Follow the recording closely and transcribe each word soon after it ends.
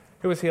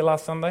Who was here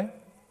last Sunday?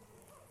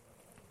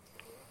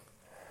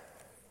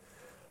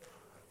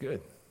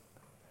 Good.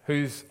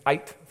 Who's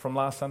ate from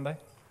last Sunday?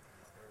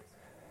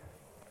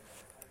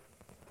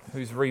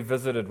 Who's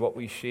revisited what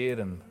we shared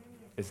and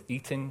is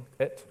eating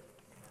it?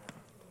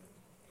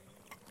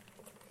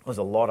 There's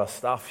a lot of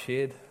stuff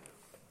shared.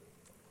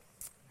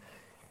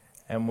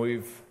 And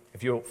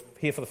if you're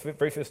here for the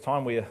very first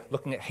time, we're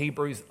looking at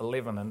Hebrews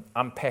 11 and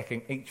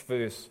unpacking each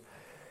verse.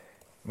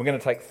 We're going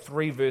to take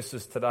 3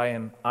 verses today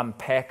and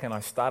unpack, and I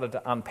started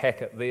to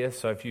unpack it there.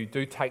 So if you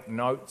do take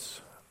notes,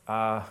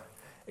 either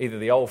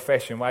the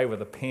old-fashioned way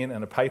with a pen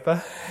and a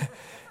paper,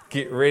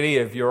 get ready.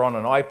 If you're on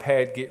an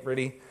iPad, get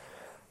ready.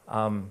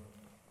 I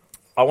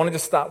wanted to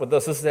start with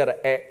this. This is out of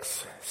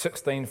Acts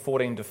 16,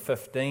 14 to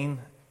 15.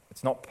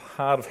 It's not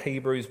part of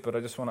Hebrews, but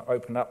I just want to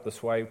open up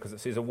this way because it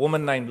says, a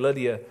woman named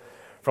Lydia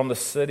from the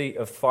city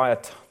of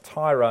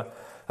Thyatira,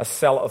 a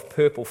seller of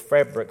purple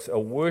fabrics, a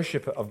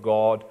worshipper of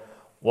God,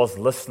 was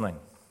listening.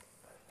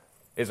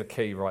 There's a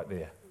key right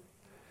there.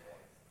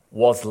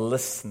 Was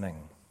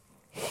listening,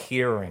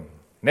 hearing.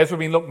 And as we've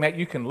been looking at,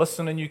 you can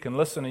listen and you can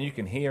listen and you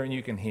can hear and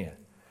you can hear.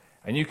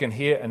 And you can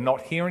hear and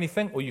not hear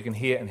anything, or you can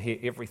hear and hear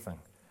everything.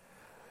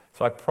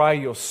 So I pray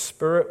your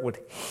spirit would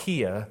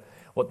hear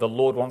what the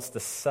Lord wants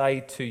to say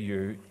to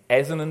you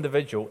as an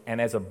individual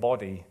and as a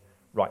body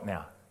right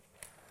now.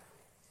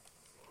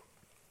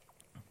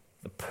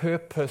 The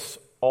purpose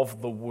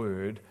of the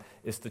word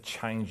is to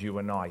change you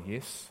and I,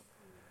 yes?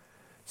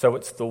 So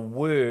it's the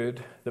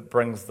word that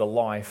brings the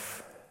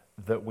life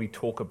that we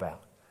talk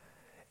about.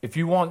 If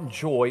you want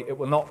joy, it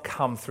will not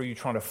come through you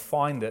trying to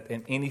find it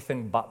in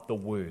anything but the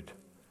word.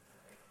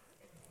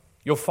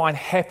 You'll find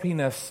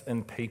happiness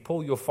in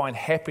people. You'll find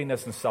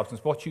happiness in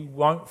substance. What you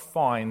won't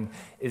find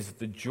is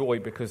the joy,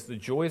 because the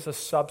joy is a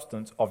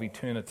substance of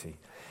eternity.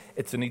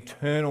 It's an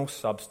eternal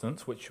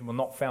substance which will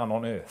not found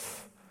on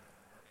earth.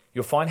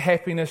 You'll find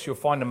happiness, you'll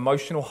find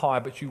emotional high,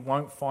 but you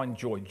won't find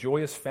joy. Joy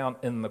is found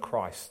in the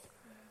Christ.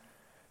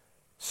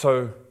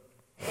 So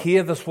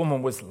here this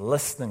woman was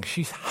listening.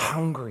 She's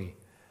hungry.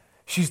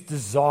 She's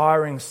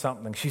desiring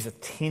something. She's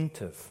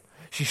attentive.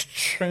 She's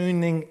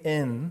tuning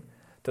in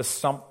to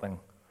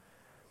something.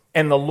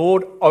 And the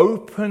Lord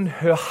opened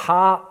her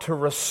heart to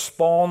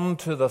respond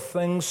to the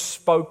things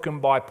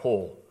spoken by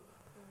Paul.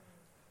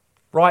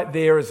 Right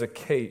there is a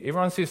key.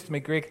 Everyone says to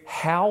me, Greg,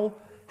 how?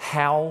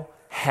 How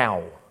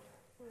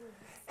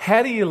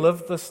do you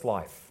live this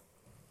life?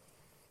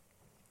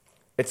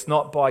 It's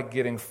not by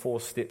getting 4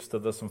 steps to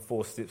this and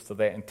 4 steps to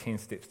that and 10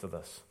 steps to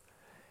this.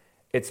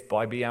 It's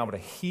by being able to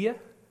hear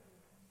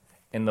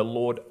and the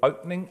Lord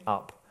opening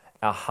up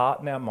our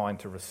heart and our mind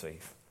to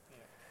receive.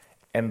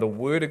 And the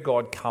Word of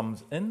God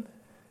comes in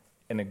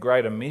a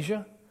greater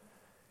measure,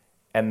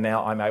 and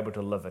now I'm able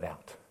to live it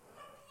out.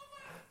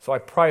 So I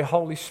pray,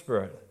 Holy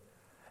Spirit,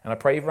 and I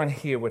pray everyone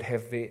here would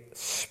have their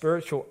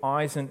spiritual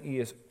eyes and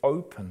ears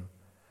open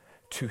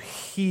to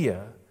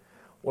hear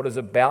what is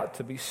about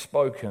to be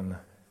spoken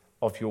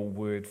of your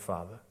Word,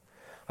 Father.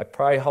 I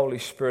pray, Holy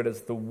Spirit,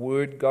 as the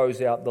Word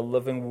goes out, the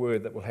living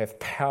Word that will have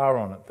power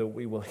on it, that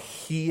we will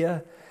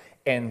hear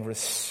and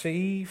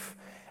receive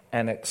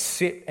and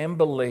accept and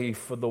believe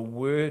for the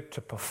Word to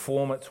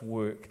perform its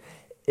work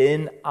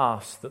in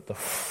us, that the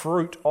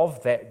fruit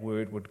of that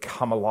Word would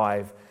come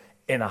alive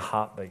in a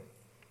heartbeat.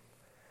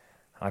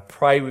 I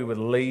pray we would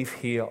leave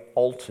here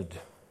altered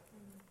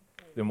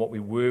than what we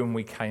were when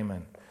we came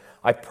in.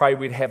 I pray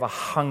we'd have a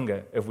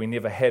hunger if we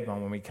never had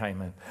one when we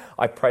came in.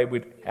 I pray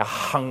our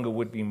hunger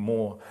would be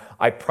more.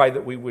 I pray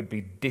that we would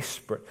be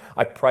desperate.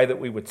 I pray that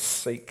we would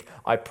seek.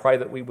 I pray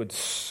that we would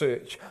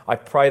search. I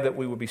pray that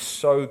we would be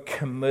so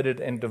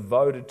committed and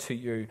devoted to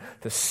you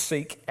to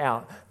seek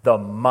out the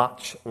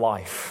much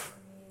life.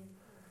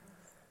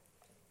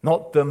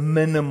 Not the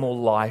minimal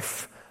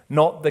life,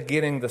 not the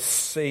getting the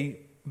C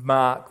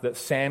mark that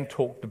Sam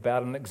talked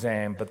about in an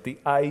exam, but the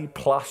A+++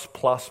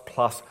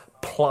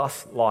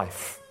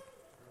 life.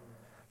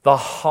 The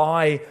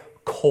high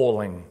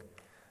calling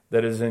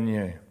that is in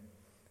you.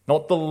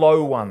 Not the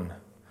low one,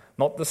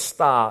 not the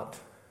start.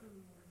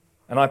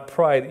 And I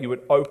pray that you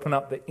would open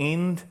up the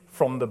end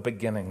from the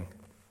beginning.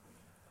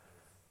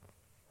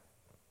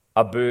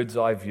 A bird's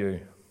eye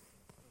view.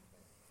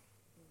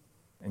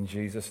 In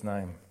Jesus'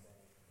 name.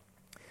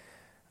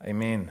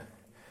 Amen.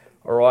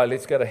 All right,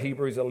 let's go to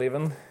Hebrews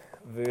 11,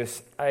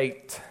 verse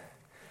 8.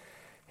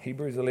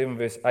 Hebrews 11,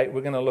 verse 8.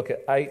 We're going to look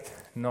at 8,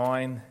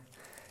 9,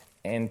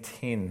 and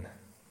 10.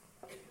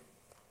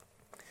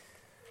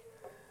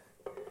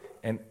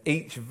 And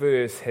each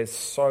verse has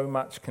so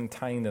much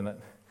contained in it.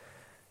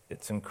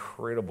 It's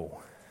incredible.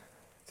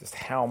 Just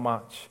how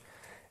much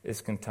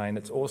is contained.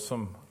 It's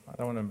awesome. I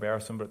don't want to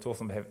embarrass him, but it's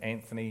awesome to have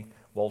Anthony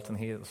Walton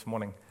here this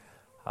morning.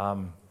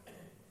 I'm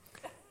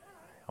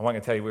not going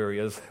to tell you where he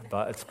is,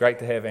 but it's great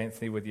to have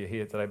Anthony with you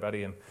here today,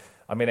 buddy. And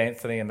I met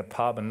Anthony in the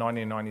pub in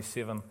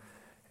 1997,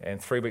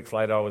 and 3 weeks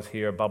later I was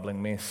here, a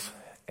bubbling mess,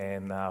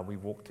 and we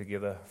walked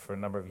together for a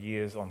number of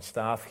years on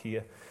staff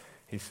here.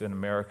 He's in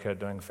America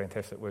doing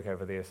fantastic work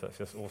over there, so it's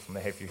just awesome to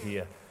have you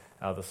here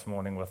this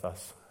morning with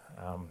us.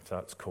 So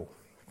it's cool.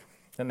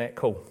 Isn't that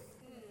cool?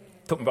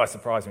 Took me by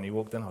surprise when he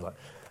walked in. I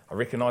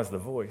recognised the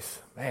voice.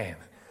 Man,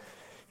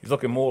 he's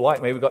looking more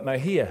like me. We've got no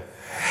hair.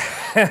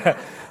 I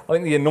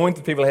think the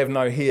anointed people have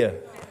no hair.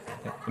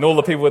 And all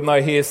the people with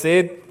no hair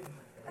said,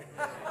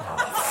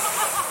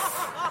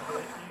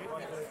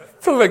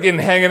 feel like getting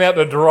hanging out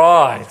to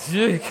dry.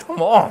 Gee,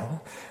 come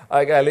on.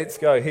 Okay, let's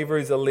go.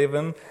 Hebrews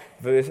 11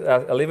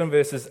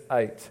 verses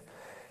 8.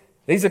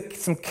 These are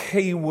some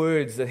key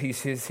words that he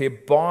says here.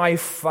 By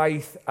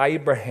faith,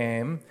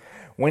 Abraham,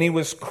 when he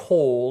was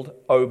called,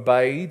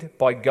 obeyed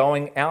by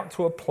going out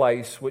to a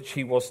place which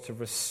he was to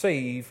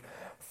receive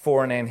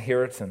for an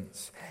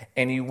inheritance.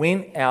 And he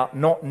went out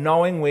not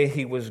knowing where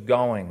he was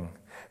going.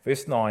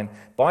 Verse 9,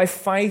 by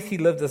faith he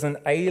lived as an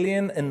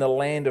alien in the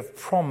land of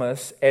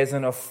promise, as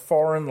in a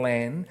foreign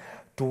land,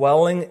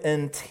 dwelling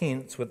in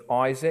tents with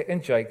Isaac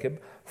and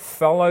Jacob,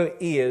 fellow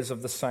heirs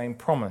of the same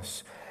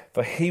promise.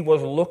 For he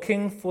was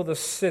looking for the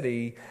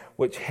city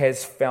which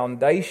has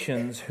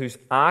foundations, whose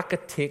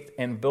architect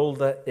and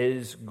builder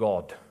is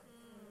God.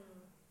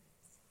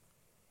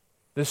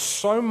 There's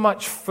so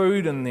much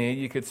food in there,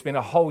 you could spend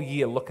a whole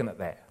year looking at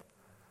that.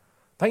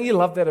 Don't you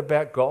love that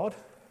about God?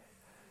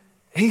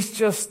 He's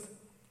just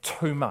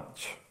too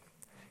much.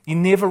 You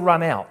never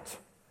run out.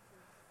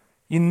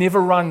 You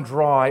never run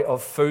dry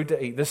of food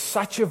to eat. There's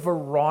such a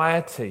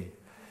variety.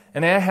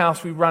 In our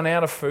house, we run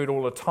out of food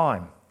all the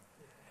time.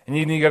 And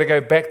you've got to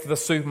go back to the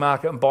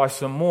supermarket and buy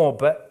some more.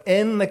 But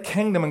in the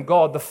kingdom and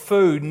God, the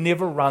food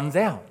never runs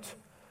out.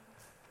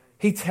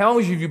 He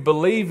tells you, if you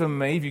believe in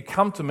me, if you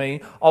come to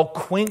me, I'll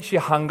quench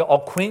your hunger, I'll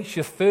quench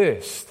your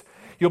thirst.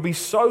 You'll be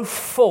so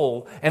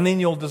full, and then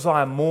you'll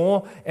desire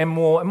more and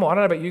more and more. I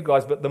don't know about you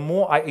guys, but the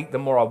more I eat, the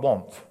more I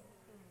want.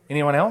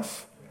 Anyone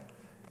else?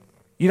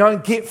 You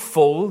don't get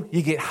full,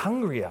 you get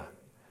hungrier.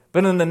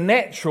 But in the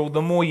natural,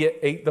 the more you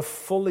eat, the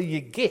fuller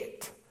you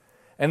get.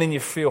 And then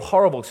you feel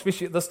horrible,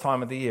 especially at this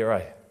time of the year,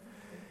 eh?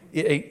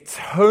 You eat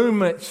too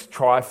much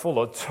trifle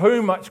or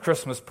too much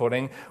Christmas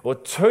pudding or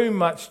too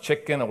much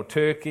chicken or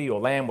turkey or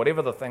lamb,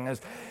 whatever the thing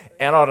is.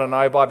 And I don't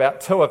know, by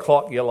about 2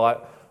 o'clock, you're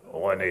like,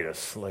 oh, I need to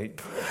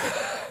sleep.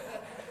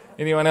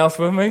 Anyone else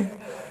with me?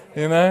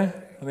 You know?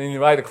 And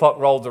then 8 o'clock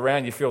rolls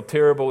around, you feel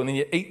terrible, and then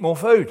you eat more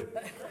food.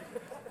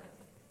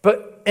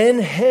 But in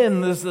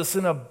him, there's this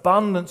an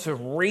abundance of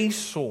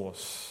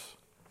resource.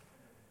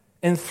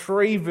 In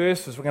 3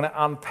 verses, we're going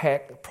to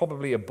unpack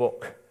probably a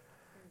book.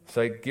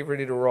 So get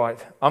ready to write.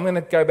 I'm going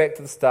to go back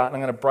to the start, and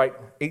I'm going to break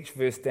each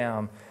verse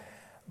down.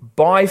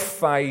 By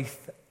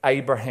faith,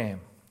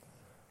 Abraham.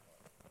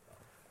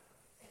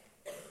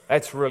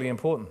 That's really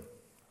important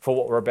for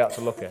what we're about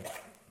to look at.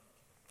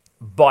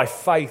 By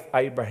faith,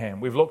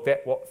 Abraham. We've looked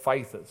at what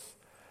faith is.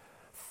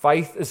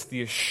 Faith is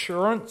the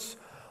assurance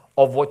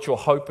of what you're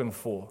hoping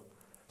for.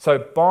 So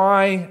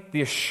by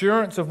the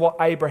assurance of what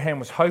Abraham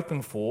was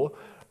hoping for,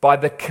 by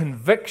the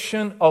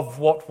conviction of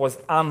what was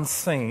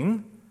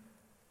unseen,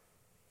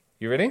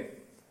 you ready?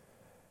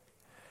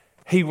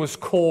 He was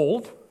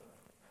called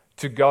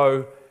to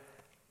go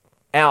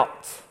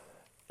out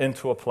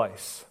into a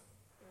place.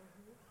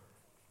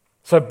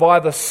 So by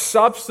the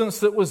substance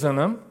that was in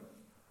him,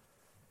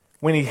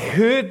 when he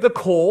heard the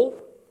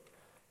call,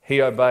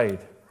 he obeyed.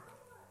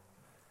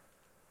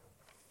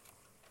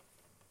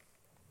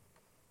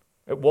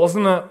 It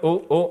wasn't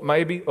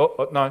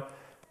no.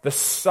 The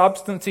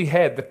substance he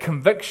had, the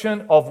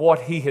conviction of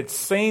what he had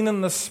seen in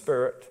the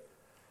Spirit,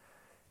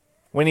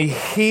 when he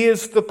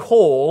hears the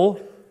call,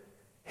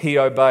 he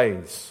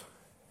obeys.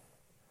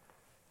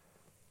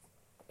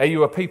 Are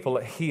you a people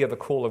that hear the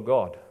call of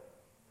God?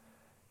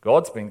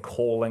 God's been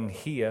calling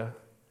here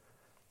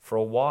for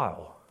a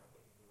while.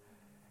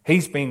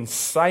 He's been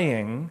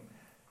saying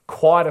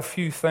quite a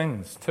few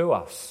things to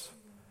us.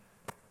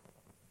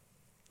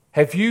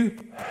 Have you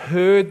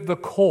heard the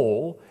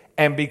call,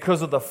 and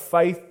because of the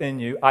faith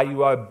in you, are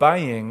you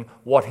obeying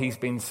what he's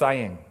been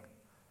saying?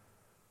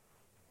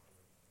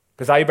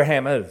 Because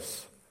Abraham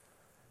is.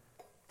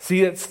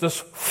 See, it's this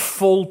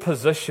full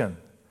position.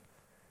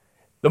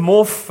 The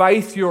more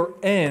faith you're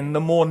in,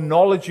 the more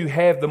knowledge you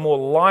have, the more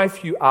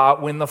life you are.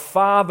 When the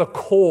Father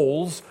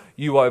calls,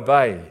 you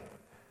obey.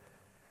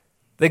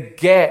 The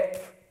gap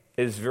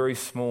is very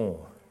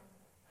small.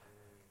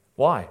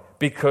 Why?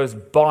 Because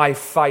by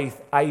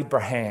faith,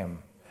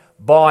 Abraham,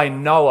 by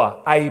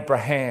Noah,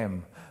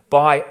 Abraham,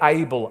 by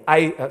Abel,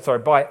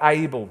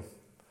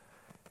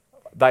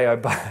 they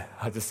obey.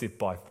 I just said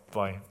by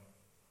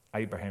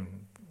Abraham,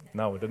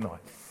 Noah, didn't I?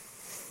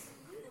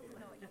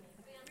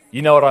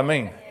 You know what I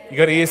mean? You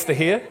got ears to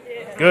hear?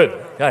 Good.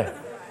 Okay.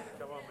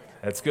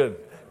 That's good.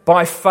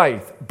 By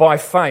faith, by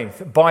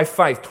faith, by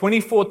faith.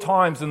 24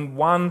 times in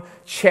one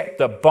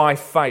chapter, by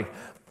faith.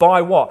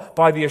 By what?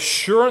 By the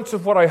assurance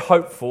of what I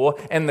hope for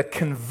and the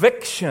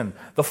conviction,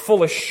 the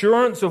full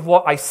assurance of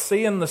what I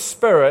see in the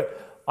Spirit.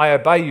 I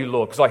obey you,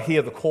 Lord, because I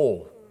hear the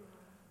call.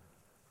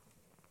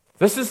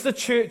 This is the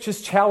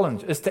church's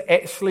challenge, is to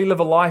actually live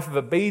a life of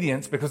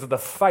obedience because of the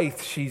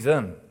faith she's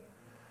in.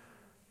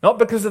 Not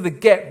because of the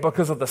gap,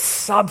 because of the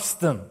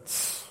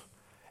substance.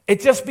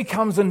 It just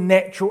becomes a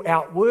natural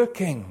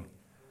outworking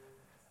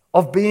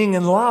of being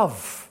in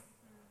love.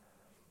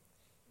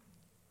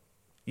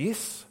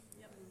 Yes?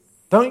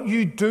 Don't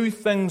you do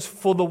things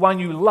for the one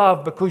you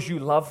love because you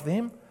love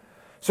them?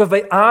 So if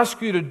they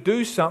ask you to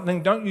do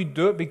something, don't you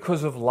do it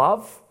because of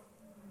love?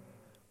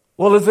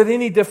 Well, is it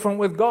any different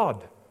with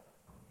God?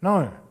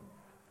 No.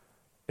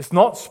 It's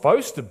not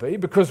supposed to be,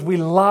 because we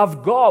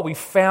love God. We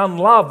found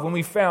love when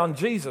we found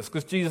Jesus,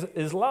 because Jesus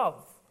is love.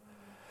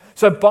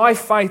 So by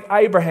faith,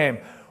 Abraham,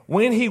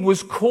 when he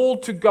was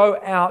called to go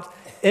out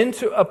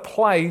into a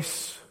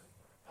place,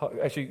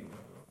 actually,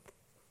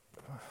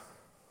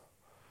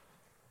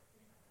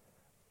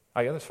 oh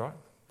yeah, that's right.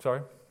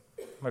 Sorry.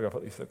 Maybe I'll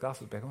put these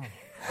glasses back on.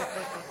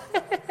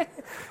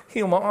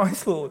 Heal my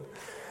eyes, Lord.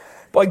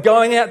 By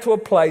going out to a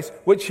place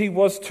which he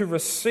was to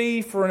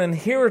receive for an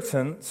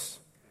inheritance,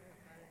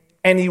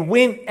 and he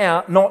went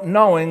out not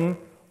knowing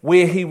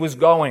where he was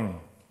going.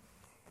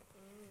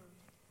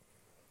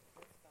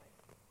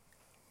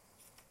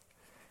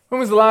 When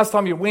was the last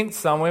time you went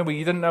somewhere where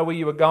you didn't know where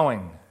you were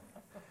going?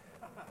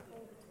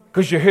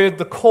 Because you heard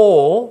the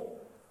call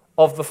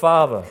of the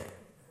Father.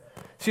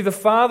 See, the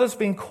Father's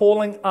been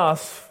calling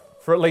us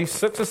for at least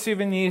 6 or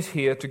 7 years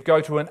here to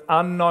go to an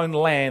unknown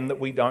land that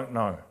we don't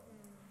know.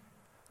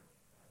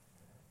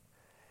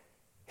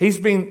 He's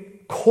been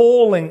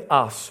calling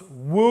us,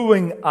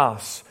 wooing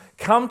us.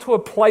 Come to a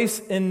place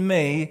in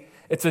me,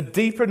 it's a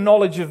deeper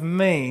knowledge of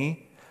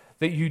me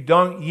that you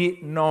don't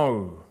yet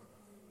know.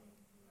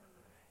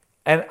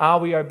 And are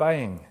we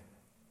obeying?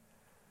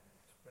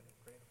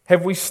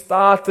 Have we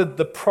started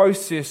the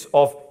process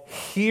of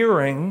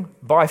hearing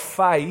by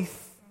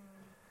faith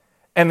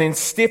and then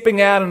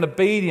stepping out in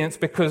obedience?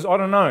 Because, I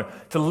don't know,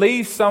 to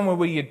leave somewhere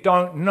where you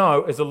don't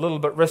know is a little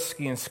bit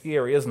risky and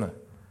scary, isn't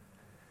it?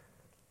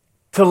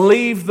 To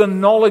leave the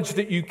knowledge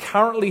that you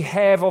currently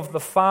have of the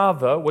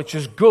Father, which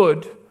is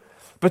good,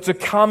 but to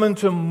come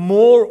into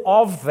more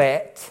of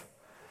that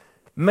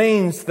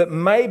means that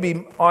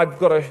maybe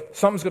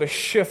something's got to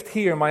shift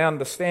here in my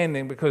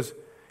understanding, because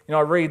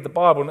I read the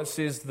Bible and it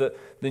says that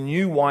the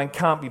new wine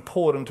can't be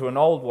poured into an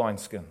old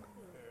wineskin.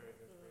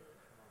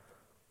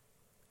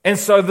 And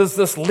so there's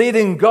this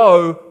letting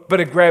go, but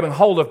a grabbing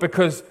hold of,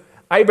 because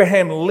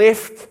Abraham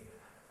left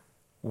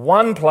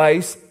one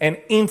place and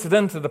entered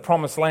into the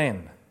promised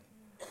land.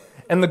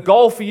 And the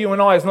goal for you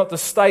and I is not to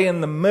stay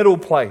in the middle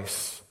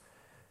place.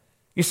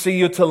 You see,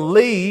 you're to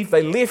leave.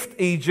 They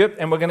left Egypt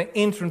and we're going to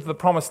enter into the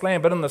promised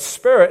land. But in the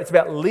Spirit, it's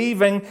about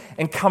leaving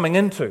and coming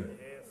into.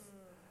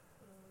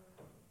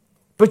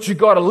 But you've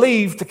got to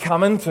leave to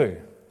come into.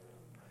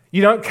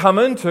 You don't come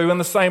into in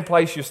the same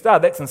place you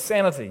start. That's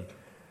insanity.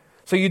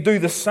 So you do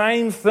the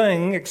same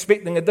thing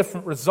expecting a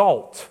different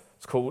result.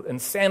 It's called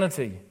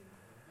insanity.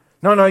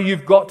 No,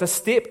 you've got to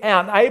step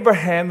out. And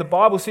Abraham, the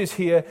Bible says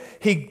here,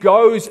 he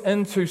goes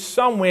into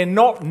somewhere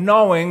not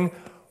knowing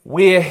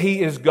where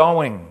he is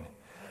going.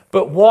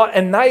 But what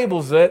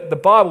enables it, the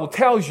Bible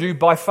tells you,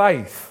 by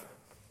faith.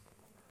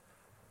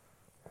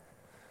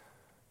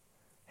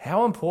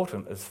 How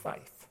important is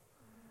faith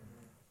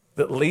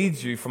that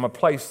leads you from a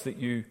place that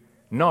you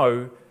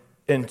know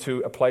into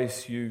a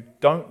place you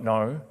don't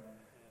know,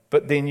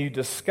 but then you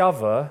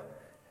discover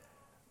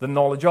the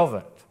knowledge of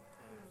it?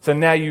 So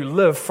now you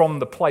live from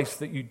the place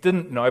that you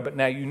didn't know, but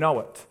now you know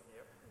it.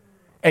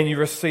 And you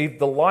receive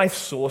the life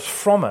source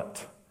from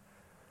it.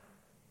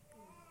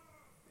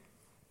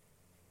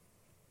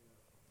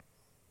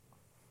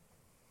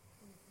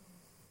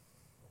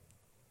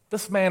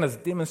 This man is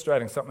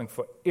demonstrating something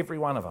for every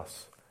one of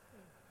us.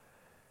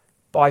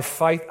 By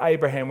faith,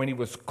 Abraham, when he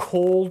was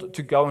called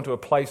to go into a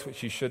place which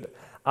he should,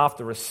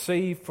 after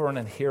receive for an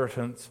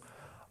inheritance,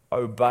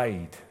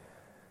 obeyed.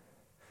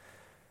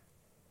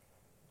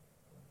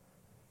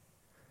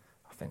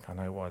 I think I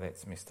know why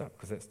that's messed up,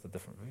 because that's the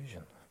different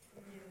version.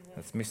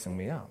 That's messing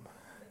me up.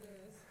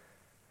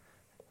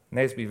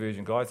 NASB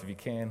version, guys, if you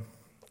can.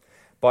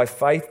 By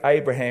faith,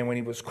 Abraham, when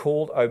he was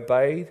called,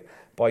 obeyed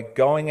by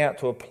going out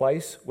to a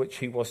place which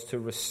he was to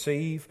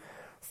receive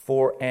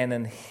for an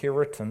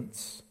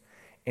inheritance,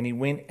 and he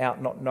went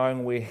out not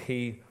knowing where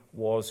he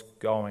was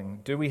going.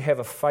 Do we have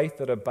a faith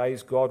that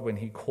obeys God when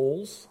he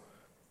calls?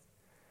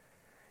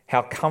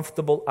 How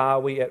comfortable are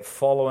we at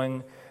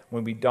following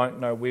when we don't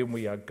know where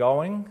we are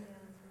going?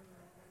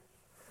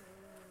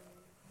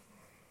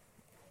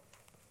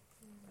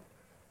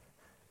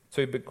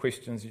 Two big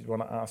questions you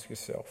want to ask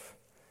yourself.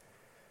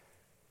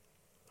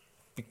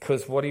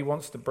 Because what he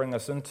wants to bring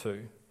us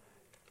into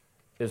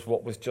is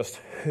what was just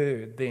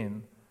heard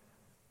then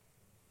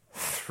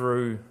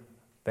through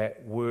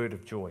that word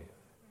of joy.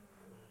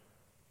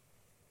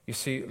 You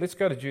see, let's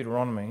go to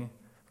Deuteronomy,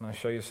 and I'll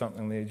show you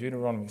something there.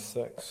 Deuteronomy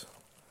 6.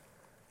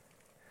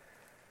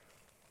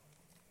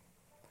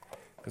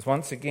 Because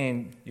once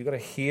again, you've got to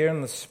hear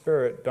in the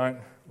Spirit. Don't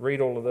read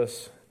all of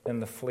this in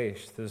the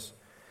flesh. There's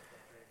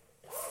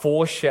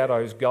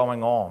foreshadows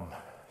going on.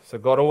 So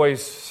God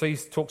always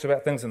talks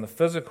about things in the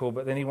physical,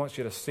 but then he wants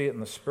you to see it in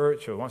the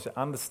spiritual. He wants you to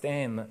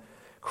understand that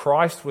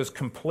Christ was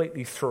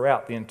completely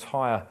throughout the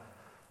entire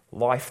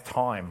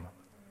lifetime.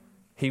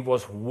 He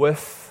was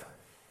with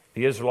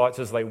the Israelites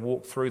as they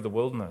walked through the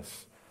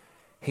wilderness.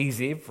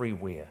 He's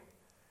everywhere.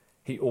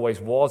 He always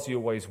was, he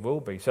always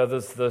will be. So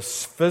there's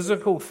this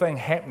physical thing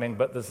happening,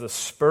 but there's this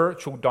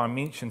spiritual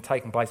dimension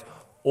taking place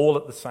all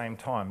at the same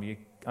time. You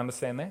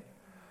understand that?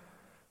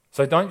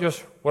 So don't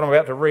just, what I'm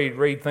about to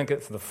read, think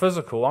it's the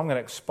physical. I'm going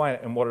to explain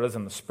it in what it is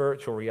in the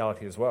spiritual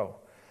reality as well.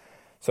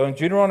 So in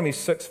Deuteronomy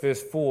 6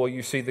 verse 4,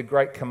 you see the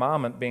great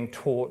commandment being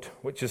taught,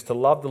 which is to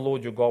love the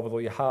Lord your God with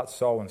all your heart,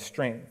 soul, and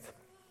strength.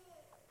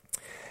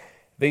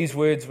 These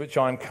words which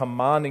I am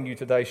commanding you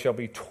today shall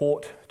be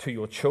taught to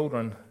your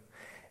children,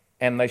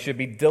 and they should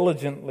be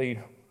diligently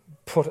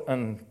put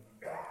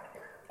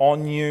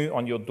on you,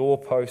 on your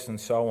doorposts,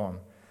 and so on.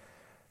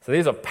 So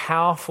there's a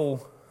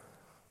powerful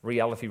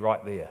reality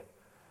right there.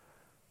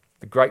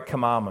 The great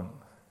commandment,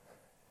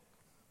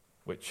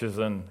 which is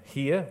in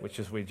here, which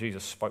is where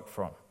Jesus spoke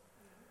from.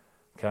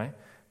 Okay?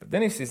 But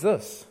then he says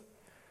this,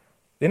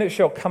 then it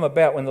shall come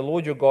about when the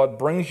Lord your God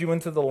brings you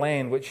into the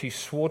land which he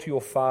swore to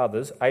your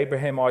fathers,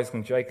 Abraham, Isaac,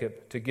 and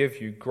Jacob, to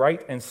give you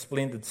great and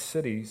splendid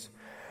cities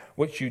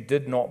which you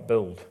did not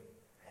build,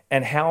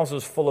 and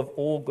houses full of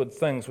all good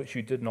things which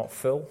you did not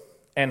fill,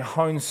 and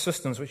honed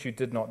cisterns which you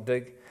did not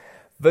dig,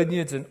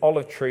 vineyards and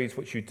olive trees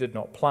which you did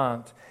not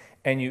plant,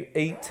 and you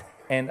eat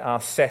and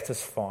are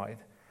satisfied.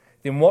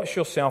 Then watch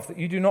yourself that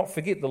you do not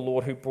forget the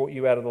Lord who brought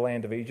you out of the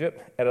land of Egypt,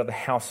 out of the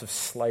house of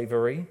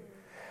slavery.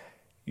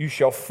 You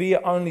shall fear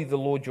only the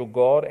Lord your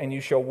God, and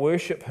you shall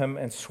worship him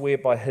and swear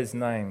by his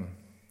name.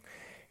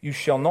 You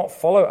shall not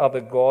follow other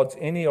gods,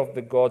 any of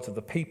the gods of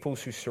the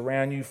peoples who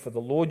surround you, for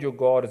the Lord your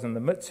God is in the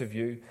midst of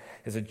you,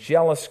 is a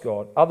jealous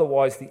God.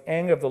 Otherwise, the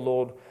anger of the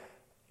Lord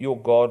your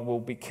God will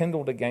be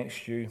kindled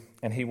against you,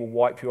 and he will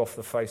wipe you off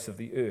the face of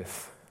the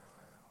earth.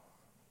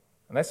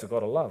 And that's the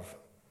God of love.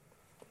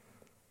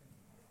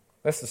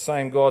 That's the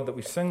same God that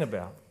we sing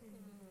about.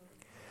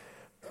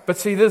 But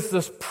see, there's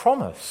this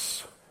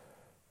promise.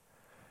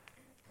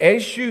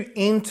 As you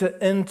enter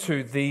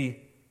into the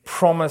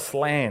promised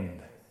land,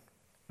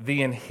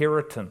 the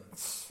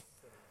inheritance,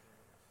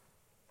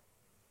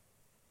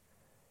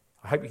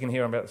 I hope you can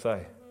hear what I'm about to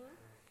say.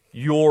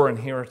 Your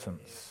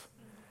inheritance.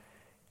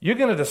 You're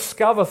going to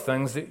discover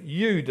things that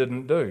you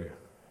didn't do.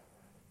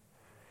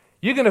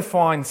 You're going to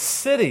find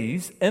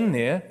cities in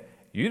there,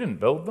 you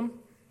didn't build them,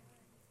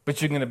 but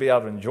you're going to be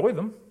able to enjoy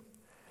them.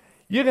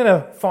 You're going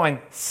to find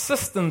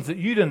cisterns that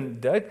you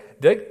didn't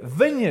dig,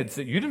 vineyards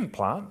that you didn't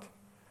plant.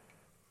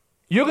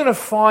 You're going to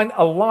find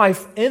a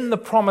life in the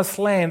promised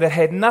land that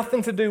had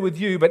nothing to do with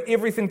you, but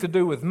everything to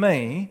do with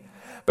me,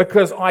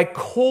 because I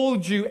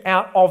called you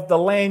out of the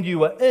land you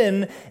were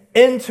in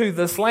into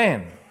this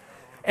land.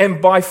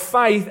 And by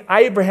faith,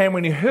 Abraham,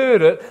 when he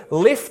heard it,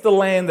 left the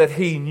land that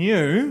he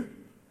knew,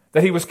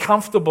 that he was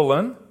comfortable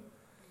in,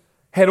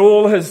 had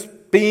all his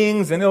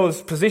beings and all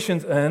his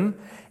possessions in,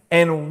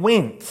 and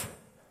went.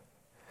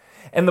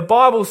 And the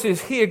Bible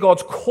says here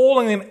God's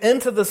calling them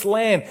into this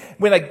land.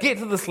 When they get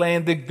to this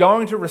land, they're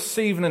going to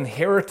receive an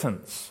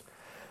inheritance.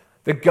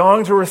 They're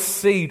going to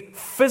receive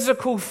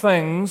physical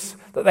things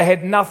that they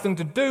had nothing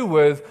to do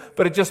with,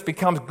 but it just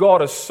becomes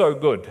God is so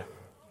good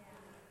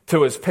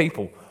to his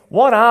people.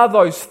 What are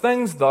those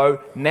things,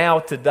 though, now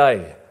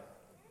today?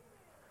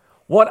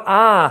 What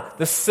are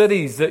the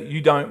cities that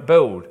you don't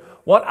build?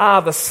 What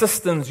are the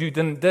cisterns you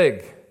didn't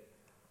dig? Do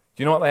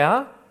you know what they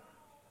are?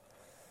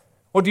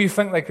 What do you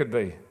think they could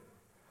be?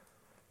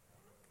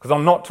 Because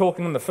I'm not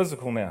talking in the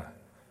physical now.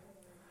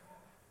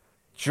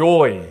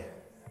 Joy,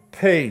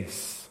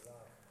 peace,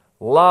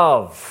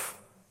 love.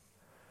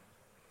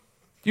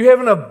 Do you have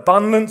an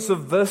abundance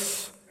of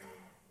this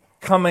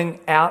coming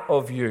out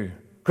of you?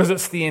 Because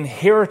it's the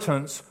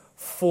inheritance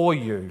for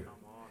you.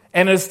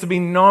 And it's to be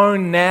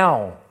known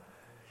now.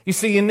 You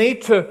see, you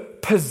need to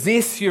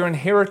possess your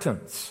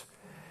inheritance.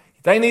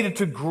 They needed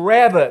to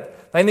grab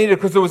it. They needed,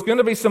 because there was going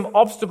to be some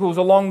obstacles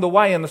along the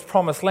way in this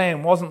promised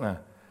land, wasn't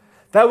there?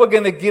 They were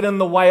going to get in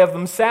the way of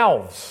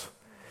themselves.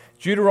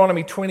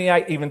 Deuteronomy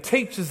 28 even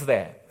teaches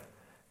that.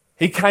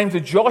 He came to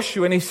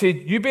Joshua and he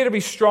said, you better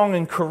be strong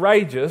and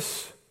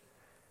courageous.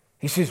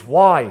 He says,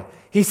 why?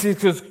 He says,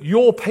 because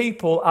your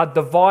people are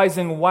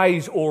devising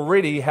ways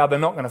already how they're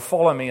not going to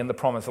follow me in the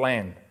promised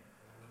land.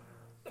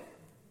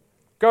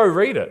 Go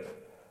read it.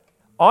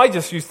 I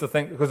just used to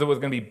think because there was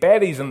going to be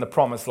baddies in the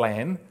promised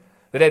land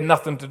that had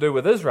nothing to do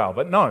with Israel,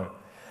 but no.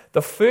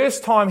 The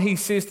first time he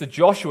says to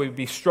Joshua,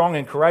 be strong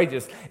and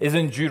courageous, is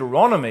in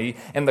Deuteronomy,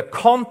 and the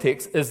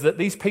context is that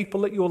these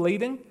people that you're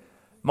leading,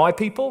 my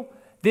people,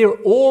 they're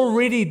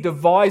already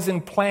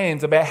devising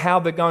plans about how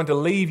they're going to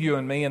leave you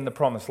and me in the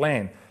promised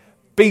land.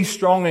 Be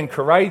strong and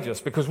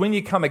courageous, because when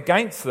you come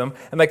against them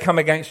and they come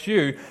against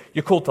you,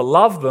 you're called to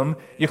love them,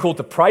 you're called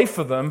to pray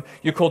for them,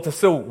 you're called to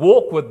still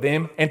walk with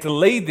them and to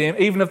lead them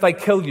even if they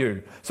kill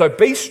you. So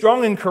be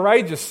strong and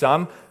courageous,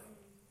 son.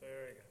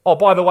 Oh,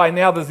 by the way,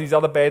 now there's these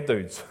other bad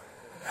dudes.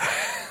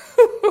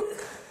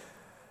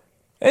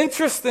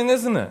 Interesting,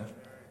 isn't it?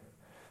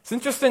 It's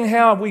interesting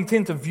how we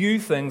tend to view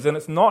things, and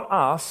it's not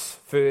us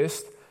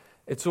first,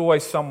 it's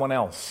always someone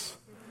else.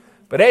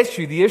 But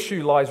actually, the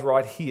issue lies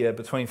right here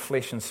between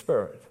flesh and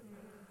spirit.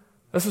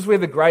 This is where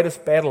the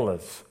greatest battle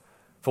is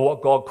for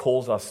what God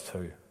calls us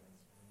to.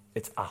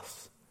 It's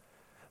us.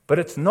 But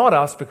it's not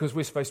us because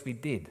we're supposed to be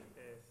dead.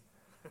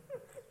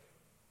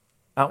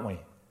 Aren't we?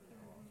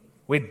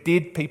 We're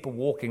dead people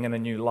walking in a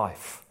new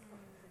life,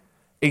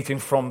 eating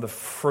from the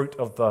fruit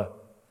of the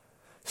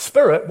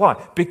Spirit.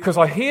 Why? Because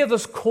I hear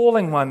this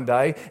calling one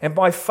day, and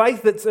by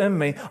faith that's in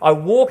me, I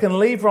walk and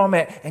leave where I'm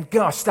at, and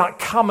I start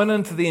coming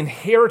into the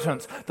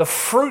inheritance, the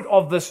fruit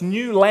of this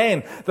new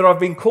land that I've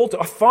been called to.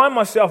 I find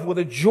myself with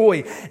a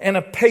joy and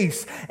a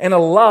peace and a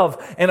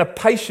love and a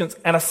patience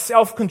and a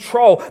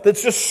self-control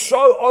that's just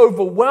so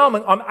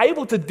overwhelming. I'm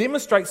able to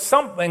demonstrate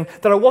something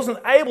that I wasn't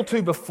able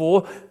to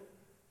before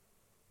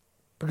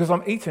because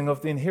I'm eating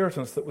of the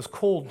inheritance that was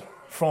called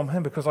from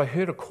Him, because I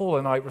heard a call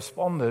and I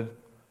responded.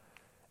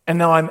 And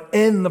now I'm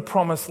in the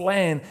promised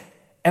land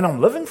and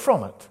I'm living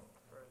from it.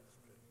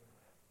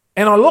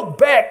 And I look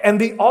back and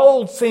the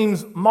old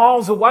seems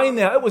miles away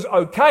now. It was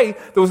okay.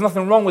 There was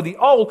nothing wrong with the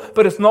old,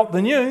 but it's not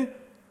the new.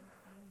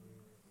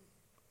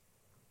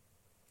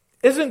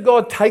 Isn't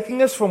God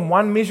taking us from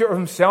one measure of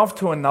Himself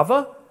to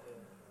another?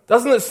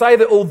 Doesn't it say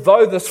that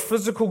although this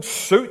physical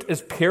suit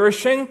is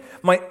perishing,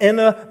 my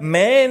inner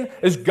man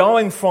is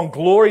going from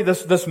glory,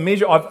 this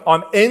measure,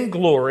 I'm in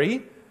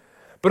glory,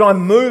 but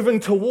I'm moving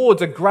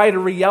towards a greater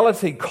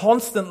reality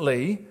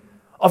constantly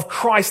of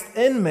Christ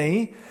in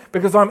me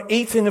because I'm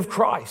eating of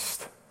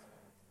Christ.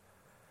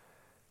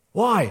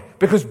 Why?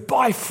 Because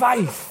by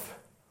faith,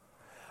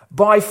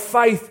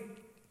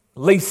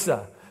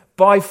 Lisa,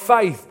 by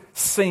faith,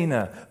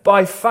 Sina,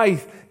 by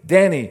faith,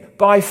 Danny,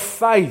 by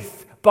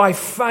faith,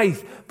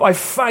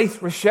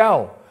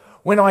 Rochelle,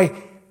 when I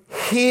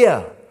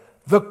hear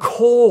the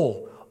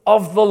call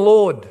of the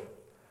Lord,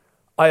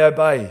 I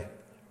obey.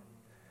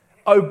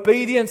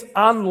 Obedience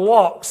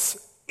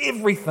unlocks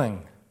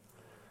everything.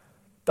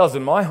 Does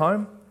in my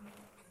home.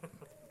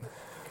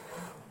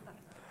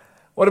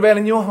 What about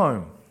in your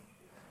home?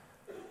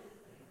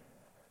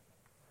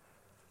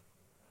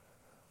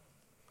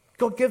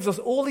 God gives us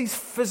all these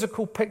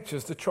physical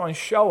pictures to try and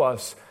show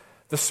us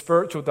the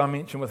spiritual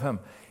dimension with Him.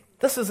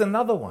 This is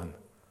another one.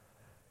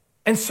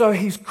 And so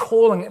He's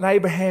calling, and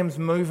Abraham's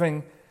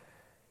moving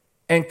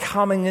and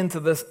coming into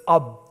this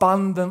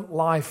abundant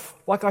life.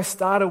 Like I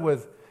started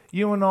with,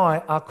 you and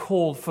I are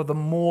called for the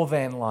more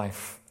than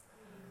life.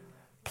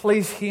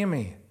 Please hear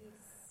me.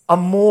 A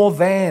more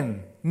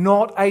than,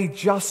 not a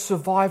just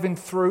surviving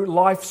through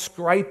life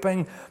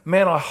scraping,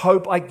 man, I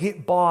hope I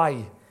get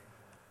by.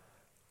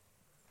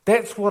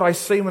 That's what I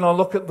see when I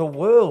look at the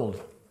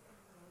world.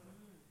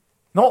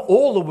 Not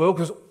all the world,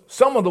 because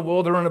some of the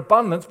world are in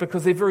abundance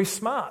because they're very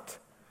smart.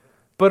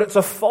 But it's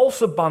a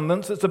false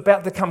abundance. It's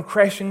about to come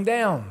crashing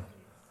down.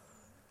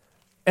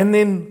 And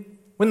then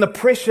when the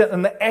pressure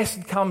and the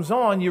acid comes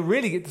on, you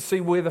really get to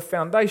see where the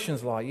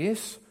foundations lie,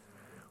 yes?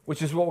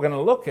 Which is what we're going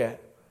to look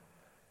at.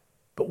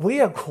 But we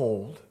are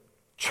called,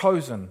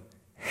 chosen,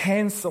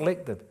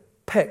 hand-selected,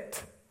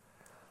 picked.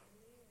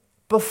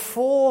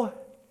 Before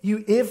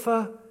you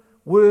ever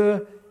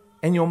were,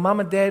 and your mum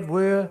and dad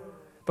were,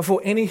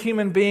 before any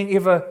human being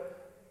ever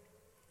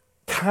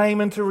came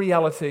into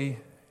reality,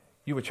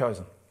 you were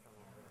chosen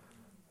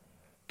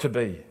to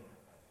be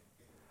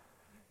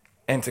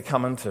and to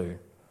come into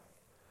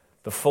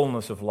the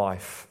fullness of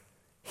life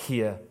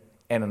here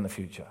and in the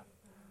future.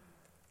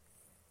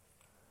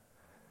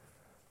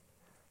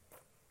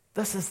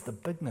 This is the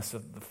bigness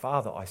of the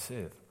Father I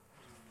serve.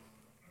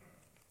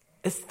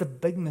 It's the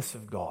bigness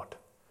of God.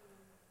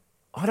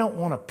 I don't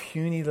want a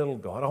puny little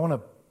God. I want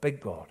a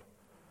big God.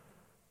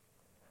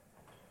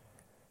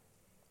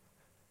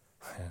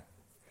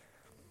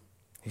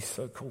 He's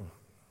so cool.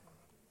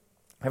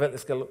 How about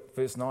let's go look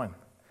verse 9.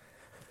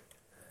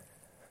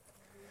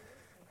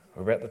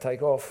 We're about to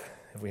take off,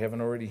 if we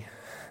haven't already.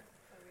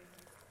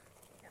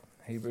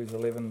 Hebrews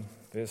 11,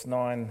 verse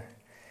 9.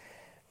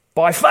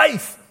 By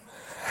faith!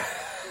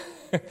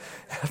 I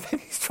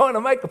think he's trying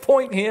to make a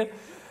point here,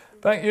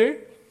 don't you?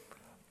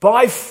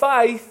 By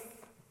faith.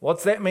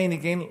 What's that mean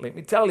again? Let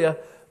me tell you.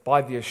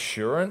 By the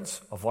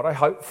assurance of what I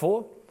hope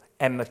for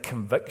and the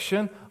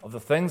conviction of the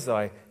things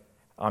that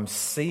I'm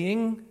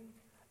seeing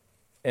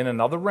in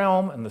another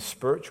realm, in the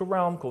spiritual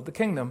realm called the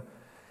kingdom,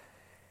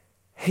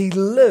 he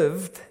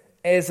lived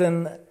as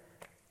an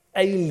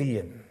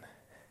alien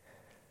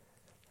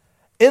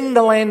in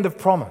the land of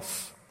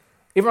promise.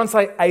 Everyone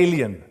say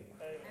alien.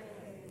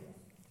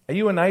 Are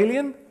you an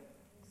alien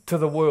to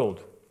the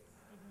world?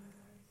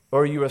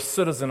 Or are you a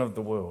citizen of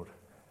the world?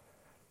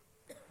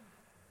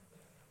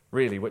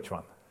 Really, which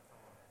one?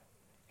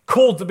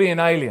 Called to be an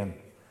alien.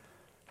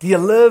 Do you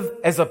live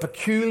as a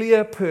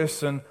peculiar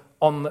person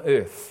on the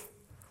earth?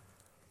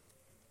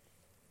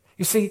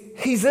 You see,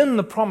 he's in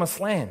the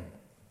promised land.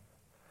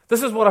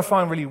 This is what I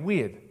find really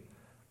weird,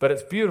 but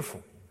it's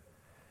beautiful.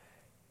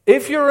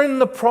 If you're in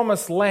the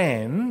promised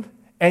land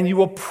and you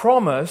were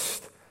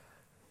promised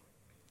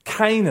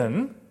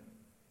Canaan,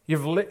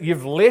 you've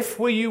left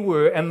where you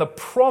were and the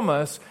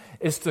promise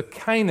is to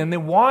Canaan,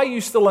 then why are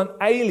you still an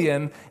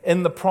alien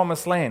in the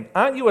promised land?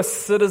 Aren't you a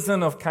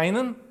citizen of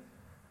Canaan?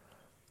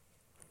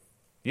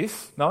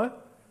 Yes? No?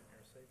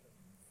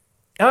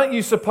 Aren't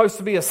you supposed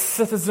to be a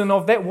citizen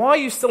of that? Why are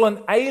you still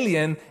an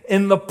alien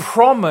in the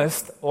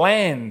promised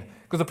land?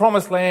 Because the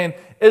promised land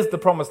is the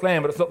promised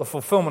land, but it's not the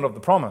fulfillment of the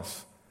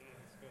promise.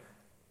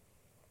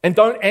 And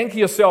don't anchor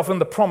yourself in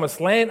the promised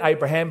land,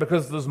 Abraham,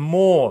 because there's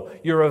more.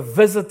 You're a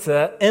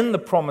visitor in the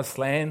promised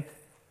land,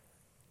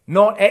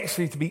 not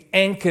actually to be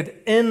anchored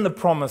in the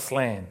promised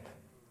land.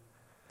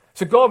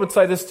 So God would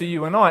say this to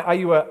you and I: are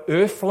you an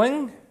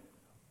earthling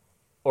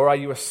or are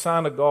you a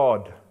son of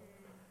God?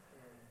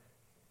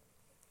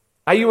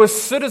 Are you a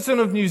citizen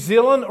of New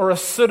Zealand or a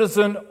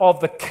citizen of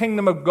the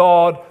kingdom of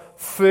God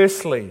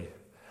firstly?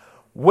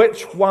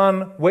 Which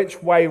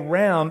way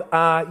round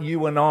are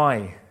you and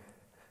I?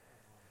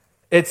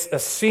 It's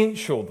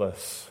essential,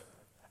 this.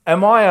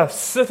 Am I a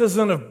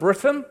citizen of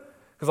Britain?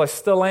 Because I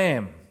still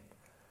am.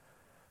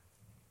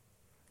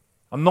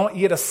 I'm not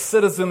yet a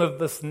citizen of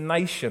this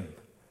nation.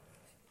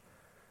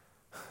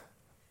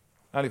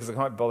 Only because I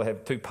can't bother to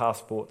have 2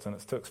 passports and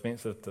it's too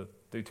expensive to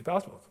do 2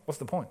 passports. What's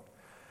the point?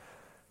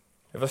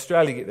 If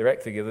Australia get their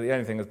act together, the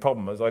only thing, the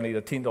problem is I need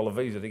a $10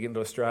 visa to get into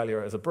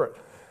Australia as a Brit.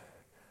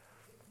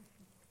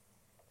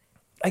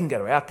 They can go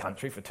to our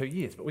country for 2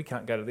 years, but we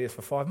can't go to theirs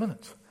for 5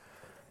 minutes.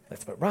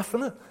 That's a bit rough,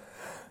 isn't it?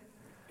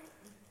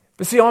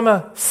 But see, I'm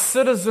a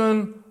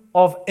citizen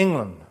of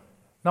England.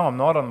 No, I'm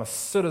not. I'm a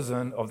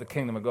citizen of the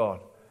kingdom of God.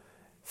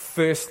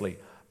 Firstly,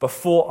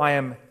 before I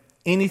am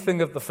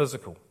anything of the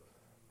physical.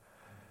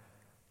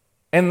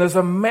 And there's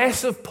a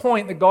massive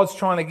point that God's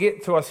trying to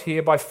get to us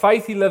here. By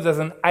faith he lives as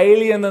an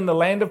alien in the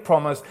land of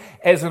promise,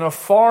 as in a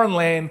foreign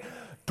land,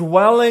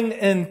 dwelling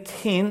in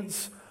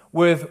tents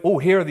with,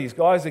 here are these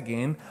guys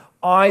again,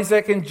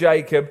 Isaac and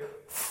Jacob,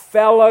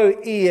 fellow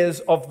heirs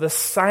of the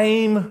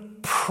same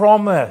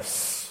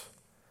promise.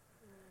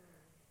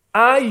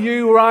 Are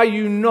you or are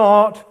you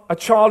not a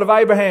child of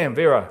Abraham,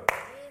 Vera?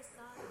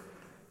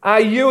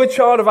 Are you a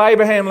child of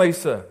Abraham,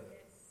 Lisa?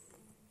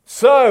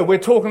 So we're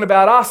talking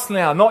about us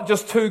now, not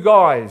just 2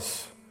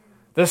 guys.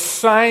 The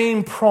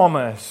same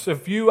promise.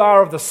 If you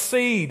are of the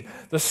seed,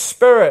 the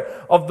spirit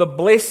of the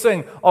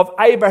blessing of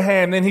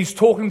Abraham, then he's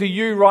talking to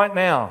you right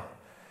now.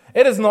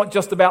 It is not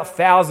just about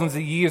thousands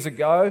of years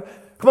ago.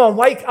 Come on,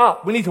 wake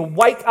up. We need to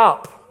wake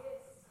up.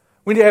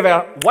 We need to have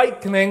our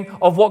awakening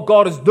of what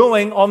God is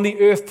doing on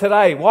the earth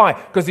today. Why?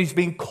 Because he's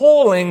been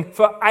calling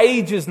for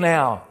ages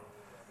now.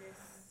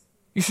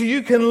 You see,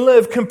 you can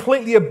live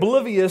completely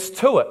oblivious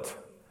to it.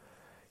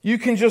 You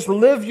can just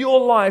live your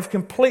life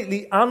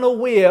completely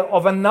unaware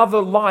of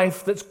another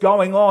life that's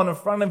going on in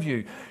front of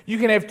you. You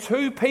can have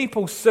 2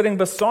 people sitting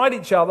beside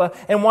each other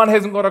and one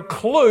hasn't got a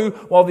clue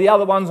while the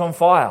other one's on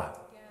fire.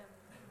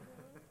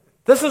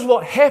 This is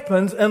what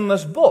happens in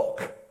this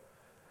book.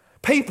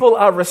 People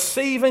are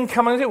receiving,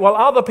 coming into it, while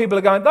other people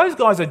are going, those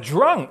guys are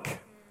drunk.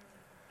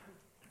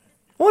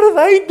 What are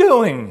they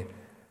doing?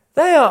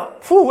 They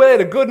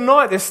had a good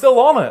night, they're still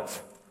on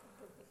it.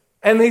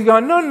 And he's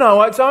going,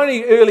 no, it's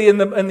only early in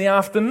the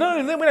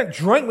afternoon. Then we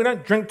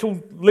don't drink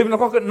till 11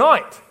 o'clock at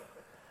night.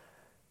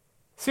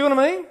 See what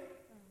I mean?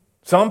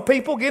 Some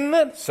people get in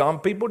it, some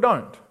people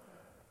don't.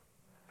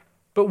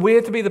 But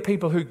we're to be the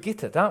people who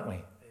get it, aren't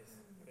we?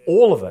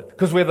 All of it,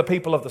 because we're the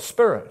people of the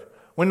Spirit.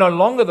 We're no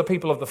longer the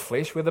people of the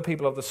flesh, we're the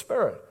people of the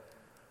Spirit.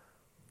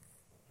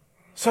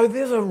 So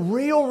there's a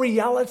real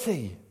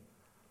reality.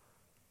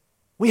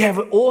 We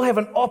all have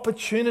an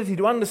opportunity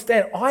to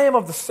understand, I am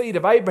of the seed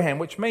of Abraham,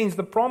 which means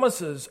the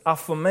promises are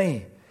for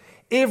me.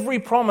 Every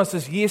promise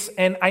is yes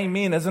and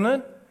amen, isn't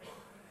it?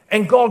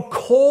 And God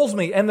calls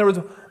me, and there is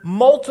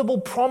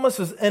multiple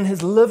promises in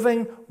his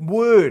living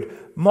word,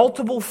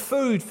 multiple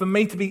food for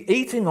me to be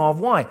eating of.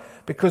 Why?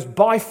 Because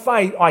by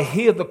faith I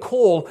hear the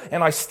call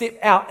and I step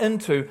out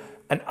into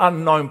an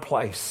unknown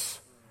place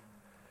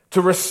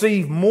to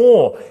receive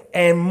more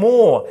and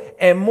more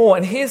and more.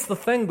 And here's the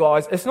thing,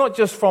 guys, it's not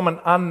just from an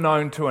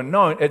unknown to a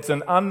known, it's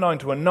an unknown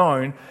to a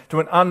known, to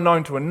an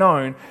unknown to a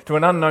known, to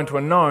an unknown to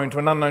a known, to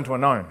an unknown to a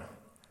known.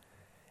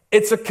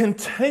 It's a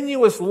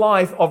continuous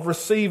life of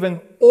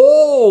receiving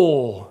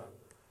all,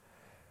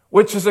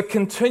 which is a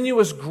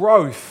continuous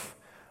growth,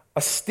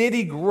 a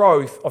steady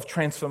growth of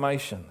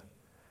transformation.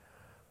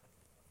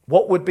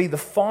 What would be the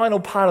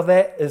final part of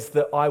that is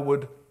that I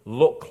would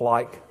look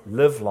like,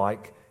 live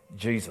like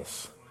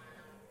Jesus.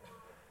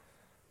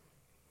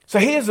 So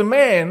here's a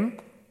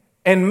man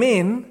and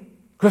men,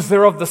 because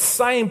they're of the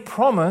same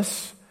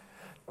promise,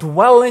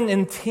 dwelling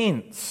in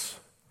tents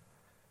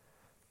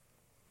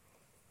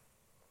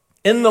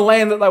in the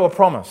land that they were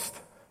promised.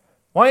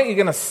 Why aren't you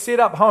going to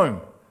set up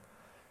home?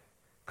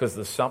 Because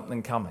there's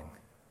something coming.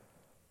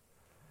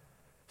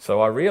 So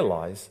I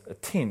realize a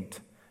tent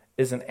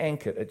isn't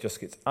anchored, it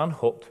just gets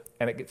unhooked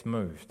and it gets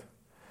moved.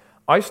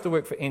 I used to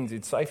work for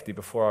NZ Safety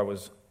before I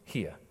was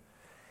here.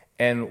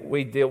 And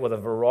we deal with a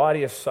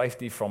variety of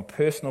safety, from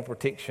personal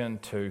protection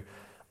to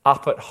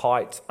up at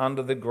heights,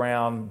 under the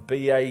ground,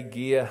 BA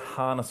gear,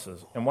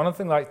 harnesses. And one of the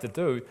things I like to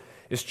do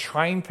is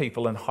train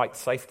people in height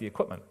safety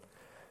equipment.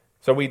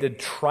 So we did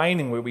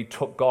training where we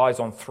took guys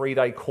on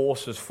 3-day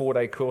courses,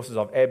 4-day courses.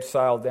 I've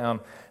abseiled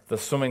down the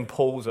swimming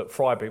pools at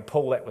Freiburg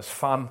Pool. That was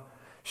fun.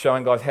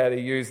 showing guys how to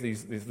use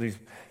these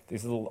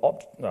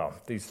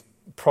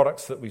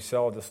products that we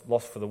sell. I just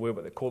lost for the word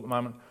what they're called at the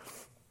moment.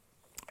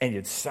 And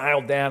you'd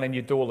sail down and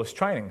you'd do all this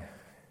training.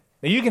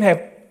 Now you can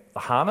have the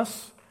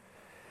harness,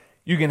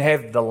 you can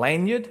have the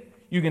lanyard,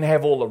 you can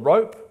have all the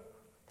rope,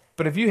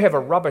 but if you have a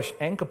rubbish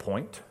anchor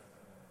point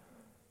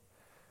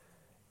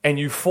and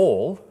you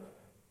fall,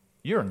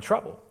 you're in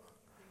trouble.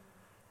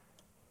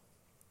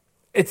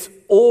 It's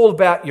all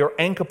about your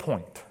anchor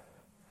point.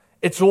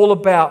 It's all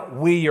about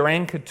where you're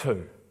anchored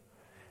to,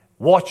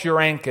 what you're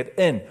anchored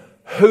in,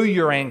 who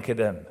you're anchored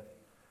in.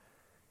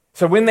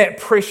 So when that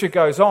pressure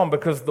goes on,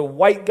 because the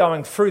weight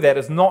going through that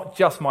is not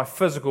just my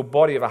physical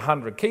body of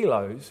 100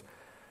 kilos,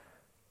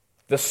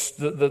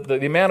 the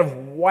amount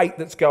of weight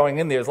that's going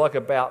in there is like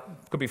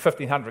about, could be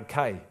 1,500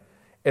 K.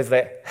 As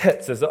that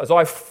hits, as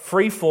I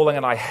free falling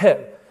and I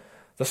hit,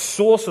 the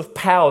source of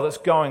power that's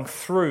going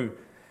through,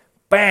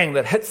 bang,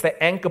 that hits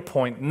that anchor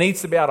point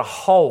needs to be able to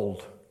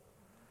hold.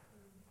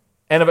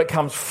 And if it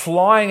comes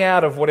flying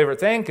out of whatever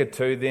it's anchored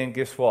to, then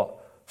guess what?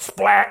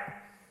 Splat!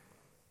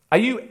 Are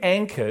you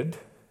anchored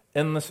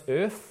in this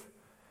earth?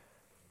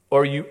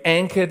 Or are you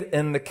anchored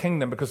in the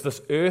kingdom? Because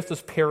this earth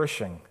is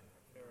perishing.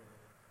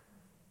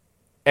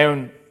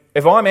 And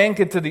if I'm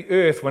anchored to the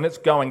earth when it's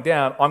going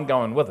down, I'm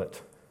going with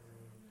it.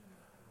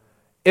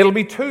 It'll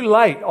be too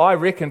late, I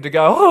reckon, to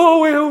go,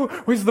 oh,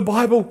 where's the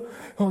Bible?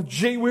 Oh,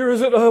 gee, where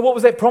is it? What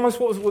was that promise?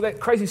 What was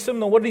that crazy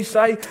Simnor? What did he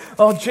say?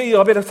 Oh, gee,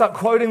 I better start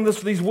quoting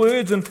these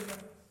words. And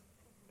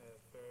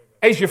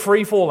as you're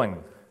free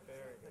falling.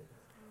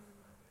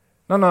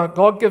 No,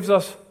 God gives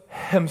us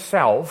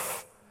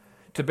himself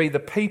to be the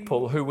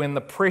people who, when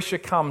the pressure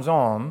comes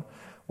on,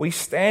 we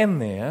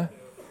stand there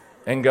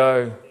and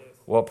go,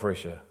 what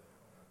pressure?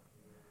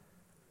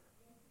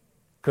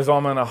 Because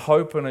I'm in a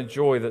hope and a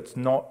joy that's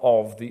not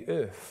of the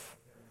earth.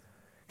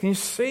 Can you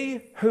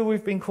see who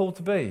we've been called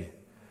to be?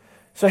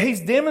 So he's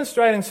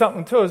demonstrating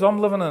something to us. I'm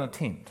living in a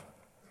tent.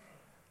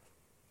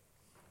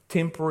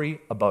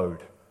 Temporary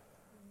abode.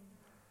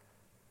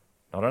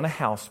 Not in a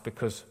house,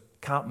 because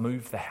can't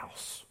move the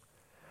house.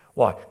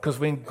 Why? Because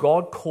when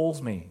God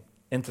calls me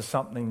into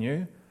something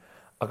new,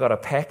 I've got to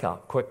pack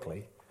up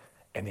quickly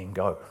and then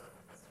go.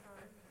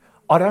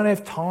 I don't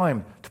have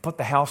time to put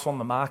the house on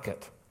the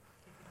market.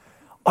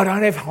 I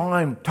don't have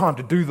time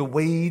to do the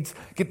weeds,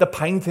 get the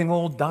painting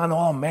all done.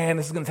 Oh man,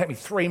 this is going to take me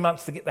 3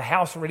 months to get the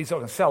house ready so I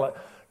can sell it.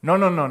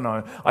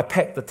 No. I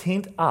pack the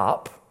tent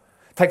up.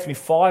 It takes me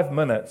 5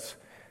 minutes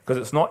because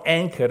it's not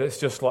anchored. It's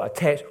just like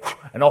attached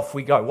and off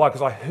we go. Why?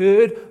 Because I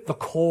heard the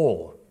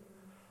call.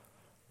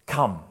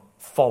 Come,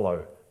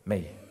 follow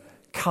me.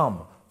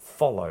 Come,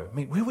 follow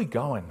me. Where are we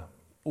going?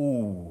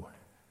 Ooh.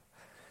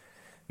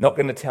 Not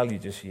going to tell you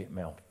just yet,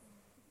 Mel.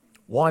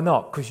 Why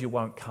not? Because you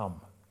won't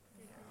come.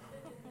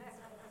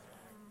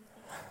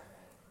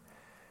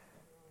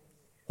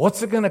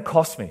 What's it going to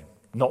cost me?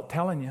 Not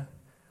telling you.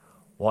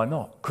 Why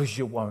not? Because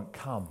you won't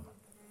come.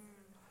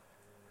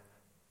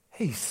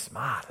 He's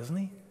smart, isn't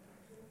he?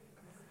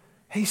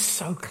 He's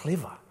so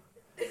clever.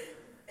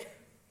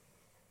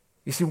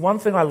 You see, one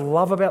thing I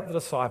love about the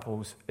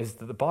disciples is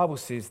that the Bible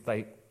says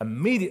they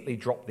immediately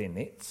dropped their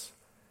nets,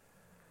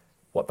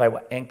 what they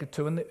were anchored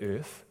to in the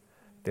earth,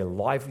 their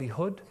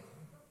livelihood,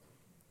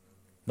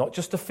 not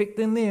just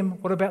affecting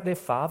them. What about their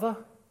father?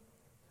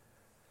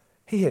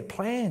 He had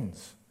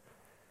plans.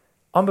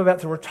 I'm about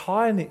to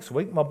retire next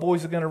week. My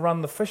boys are going to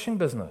run the fishing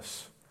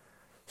business.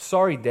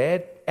 Sorry,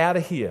 Dad, out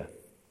of here.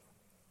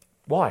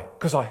 Why?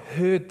 Because I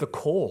heard the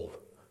call.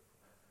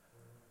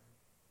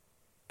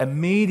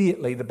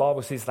 Immediately, the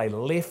Bible says they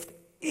left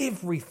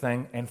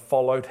everything and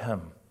followed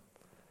him.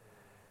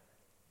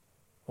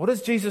 What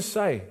does Jesus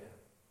say?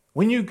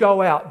 When you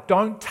go out,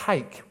 don't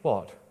take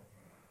what?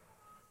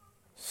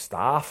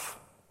 Staff,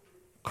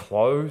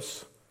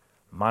 clothes,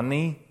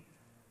 money.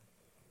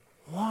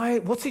 Why?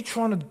 What's he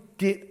trying to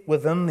get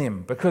within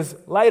them? Because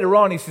later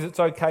on he says it's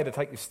okay to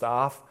take your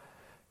staff,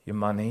 your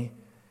money,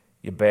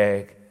 your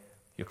bag,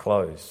 your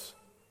clothes.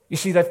 You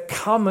see, they've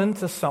come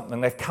into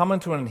something. They've come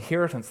into an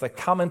inheritance. They've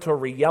come into a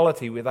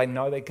reality where they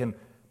know they can,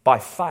 by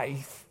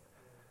faith,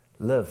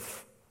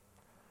 live.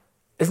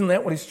 Isn't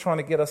that what he's trying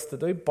to get us to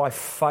do? By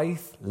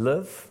faith,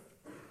 live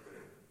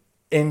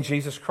in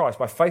Jesus Christ.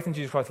 By faith in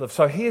Jesus Christ, live.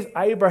 So here's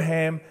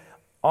Abraham,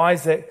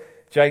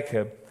 Isaac,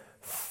 Jacob,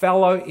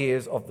 fellow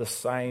heirs of the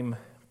same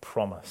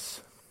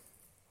promise.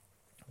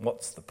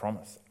 What's the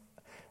promise?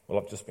 Well,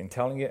 I've just been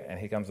telling you, and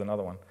here comes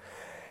another one.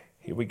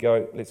 Here we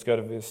go. Let's go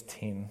to verse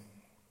 10.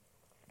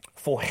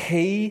 For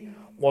he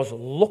was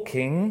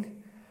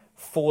looking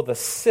for the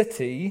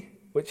city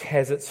which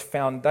has its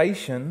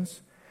foundations,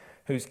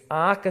 whose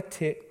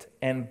architect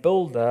and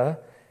builder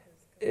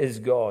is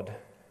God.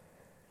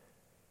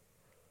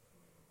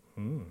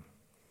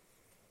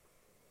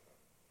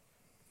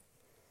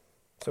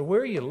 So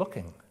where are you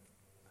looking?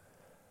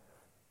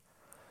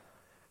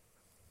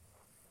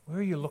 Where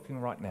are you looking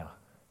right now?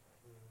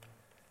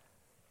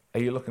 Are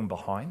you looking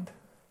behind?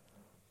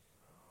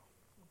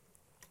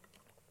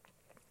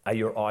 Are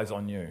your eyes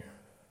on you?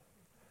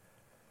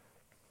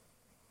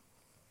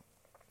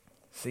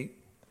 See,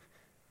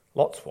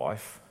 Lot's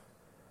wife.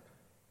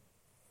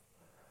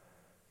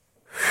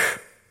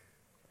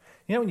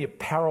 You know when you're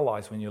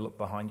paralyzed when you look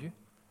behind you?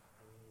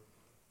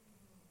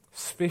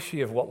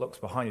 Especially if what looks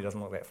behind you doesn't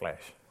look that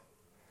flash.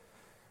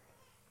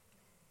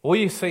 All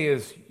you see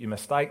is your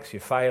mistakes,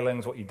 your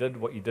failings, what you did,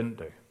 what you didn't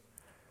do.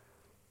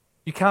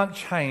 You can't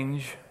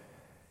change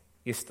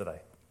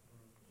yesterday.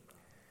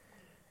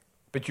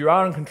 But you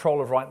are in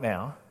control of right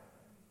now,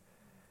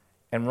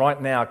 and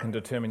right now can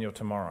determine your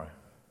tomorrow.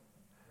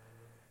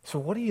 So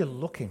what are you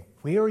looking?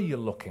 Where are you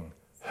looking?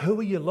 Who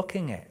are you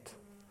looking at?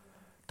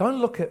 Don't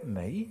look at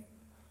me.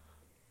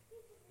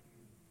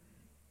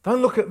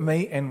 Don't look at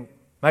me and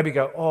maybe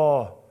go,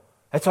 oh,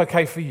 that's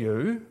okay for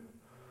you.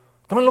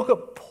 Don't look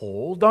at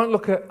Paul. Don't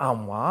look at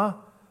Anwar.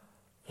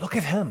 Look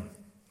at him.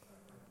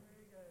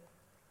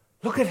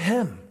 Look at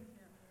him.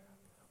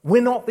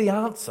 We're not the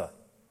answer.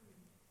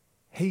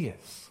 He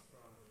is.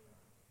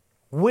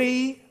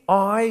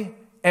 I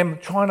am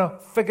trying to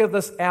figure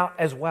this out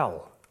as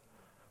well.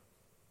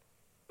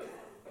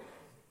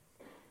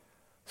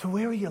 So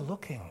where are you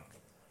looking?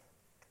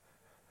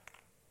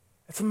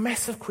 It's a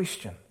massive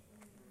question.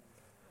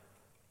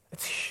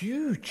 It's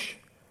huge.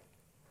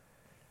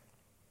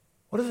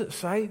 What does it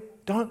say?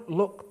 Don't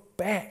look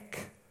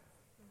back.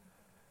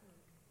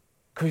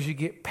 Because you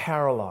get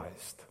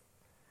paralyzed.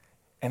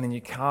 And then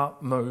you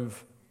can't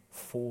move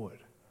forward.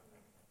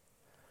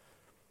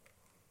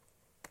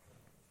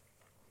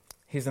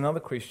 Here's another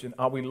question.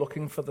 Are we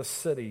looking for the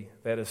city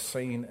that is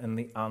seen in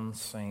the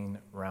unseen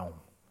realm?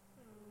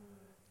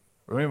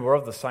 Remember, we're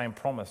of the same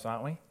promise,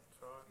 aren't we?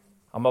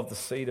 I'm of the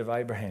seed of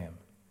Abraham.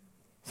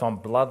 So I'm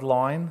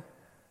bloodline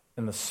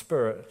in the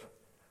spirit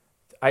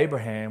to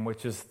Abraham,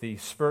 which is the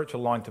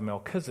spiritual line to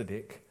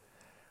Melchizedek,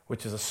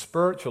 which is a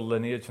spiritual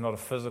lineage, not a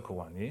physical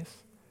one, yes?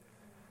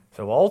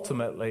 So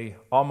ultimately,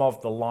 I'm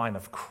of the line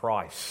of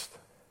Christ.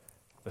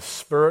 The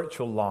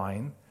spiritual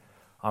line,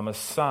 I'm a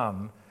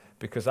son,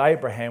 because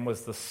Abraham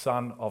was the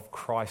son of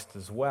Christ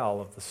as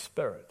well, of the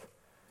Spirit.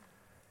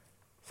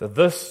 So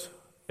this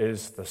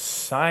is the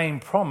same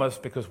promise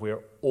because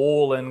we're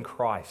all in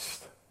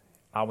Christ.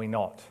 Are we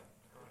not?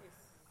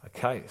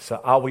 Okay, so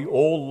are we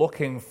all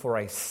looking for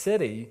a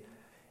city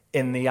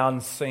in the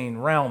unseen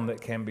realm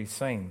that can be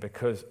seen?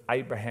 Because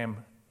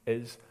Abraham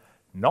is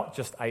not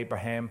just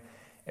Abraham,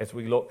 as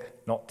we look,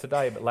 not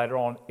today, but later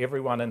on,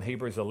 everyone in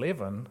Hebrews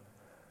 11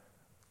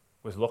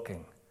 was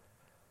looking.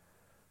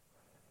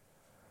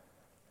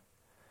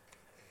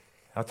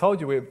 I told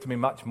you we're to be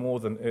much more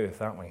than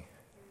earth, aren't we? I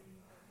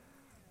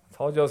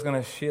told you I was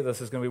going to share this.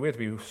 It's going to be weird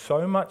to be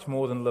so much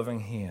more than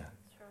living here.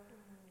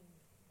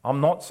 I'm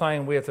not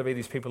saying we're to be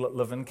these people that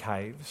live in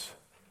caves.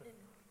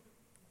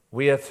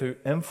 We are to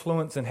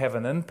influence and have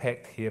an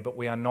impact here, but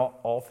we are not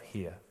of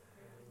here.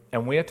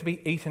 And we are to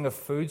be eating a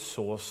food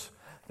source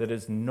that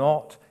is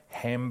not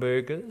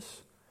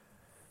hamburgers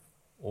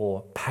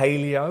or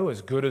paleo,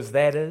 as good as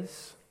that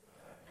is.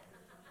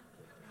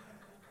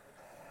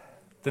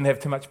 Didn't have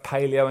too much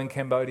paleo in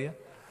Cambodia.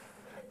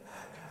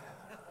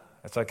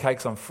 That's okay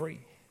because I'm free.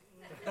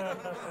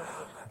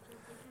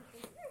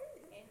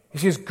 You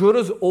see, as good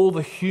as all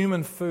the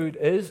human food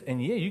is,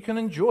 and yeah, you can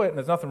enjoy it and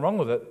there's nothing wrong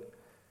with it,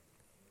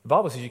 the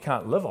Bible says you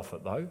can't live off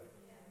it though.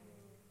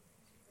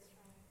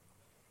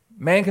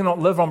 Man cannot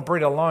live on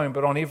bread alone,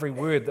 but on every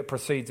word that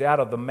proceeds out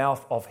of the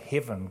mouth of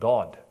heaven,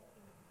 God.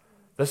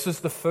 This is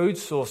the food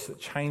source that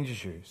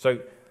changes you. So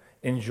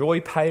enjoy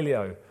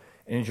paleo,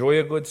 enjoy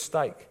a good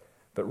steak,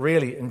 but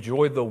really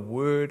enjoy the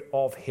word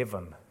of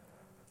heaven.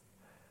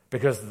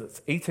 Because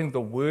it's eating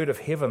the word of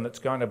heaven that's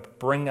going to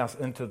bring us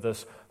into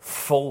this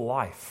full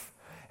life.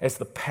 As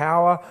the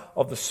power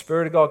of the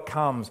Spirit of God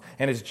comes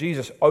and as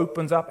Jesus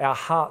opens up our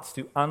hearts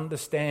to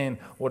understand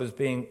what is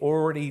being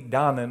already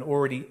done and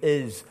already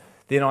is,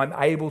 then I'm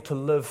able to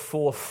live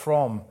forth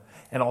from.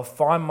 And I'll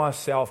find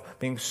myself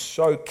being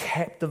so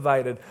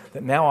captivated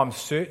that now I'm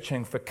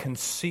searching for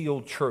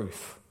concealed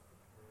truth.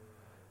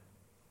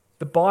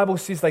 The Bible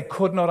says they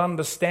could not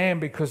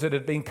understand because it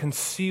had been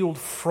concealed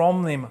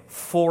from them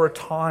for a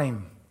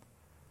time.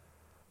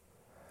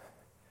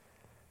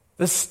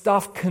 This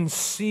stuff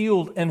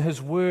concealed in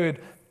His Word,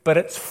 but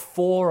it's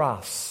for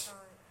us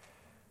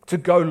to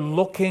go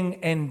looking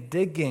and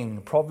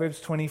digging. Proverbs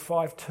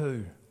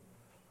 25:2.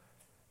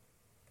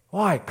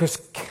 Why? Because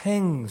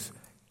kings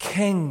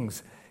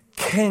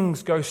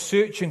go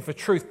searching for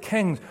truth.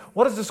 Kings.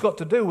 What has this got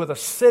to do with a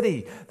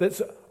city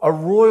that's a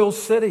royal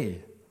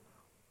city?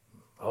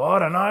 Oh, I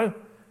don't know.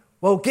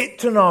 Well, get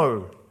to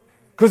know.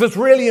 Because it's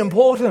really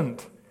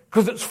important.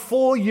 Because it's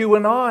for you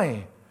and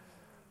I.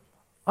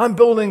 I'm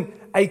building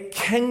a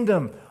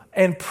kingdom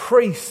and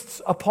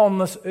priests upon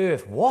this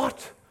earth.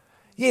 What?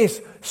 Yes,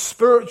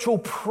 spiritual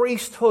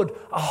priesthood,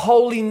 a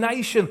holy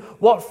nation.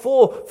 What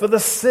for? For the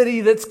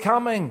city that's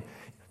coming.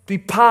 Be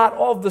part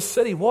of the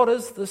city. What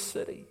is the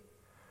city?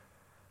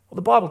 Well,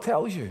 the Bible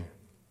tells you.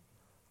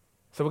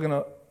 So we're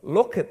going to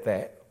look at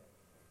that.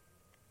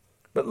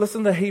 But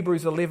listen to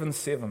Hebrews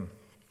 11:7.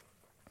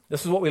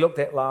 This is what we looked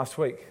at last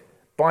week.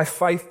 By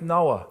faith,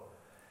 Noah,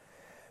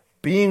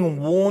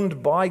 being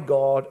warned by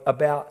God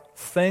about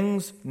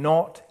things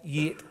not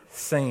yet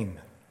seen.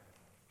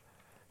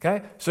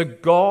 Okay? So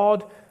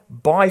God,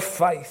 by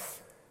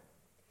faith,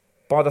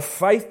 by the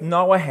faith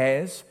Noah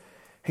has,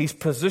 he's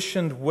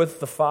positioned with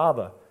the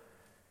Father.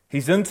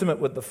 He's intimate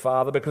with the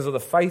Father because of the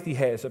faith he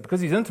has. So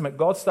because he's intimate,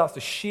 God starts to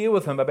share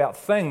with him about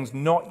things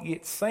not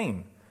yet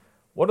seen.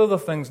 What are the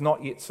things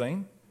not yet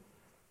seen?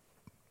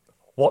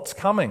 What's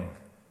coming?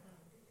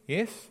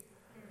 Yes?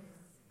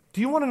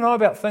 Do you want to know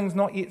about things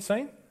not yet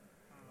seen?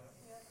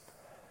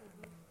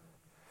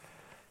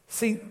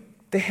 See,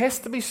 there has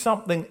to be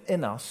something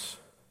in us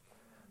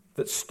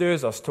that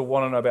stirs us to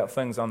want to know about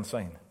things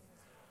unseen.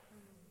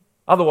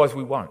 Otherwise,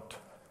 we won't.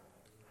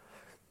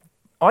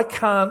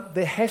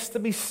 There has to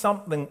be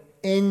something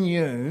in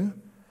you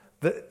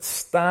that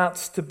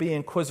starts to be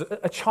inquisitive.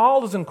 A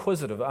child is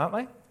inquisitive, aren't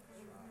they?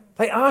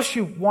 They ask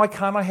you, why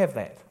can't I have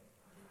that?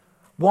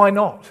 Why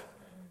not?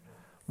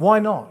 Why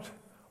not?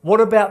 What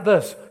about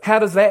this? How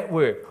does that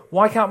work?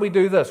 Why can't we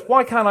do this?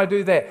 Why can't I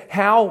do that?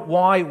 How,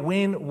 why,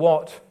 when,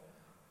 what?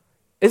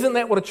 Isn't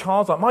that what a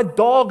child's like? My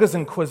dog is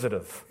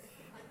inquisitive.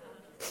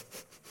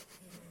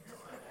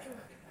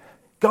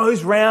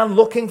 Goes round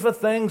looking for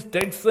things,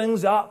 digs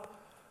things up.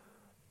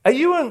 Are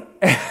you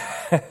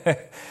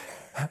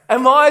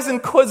am I as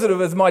inquisitive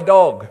as my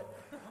dog?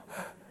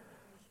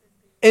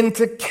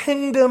 Into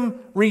kingdom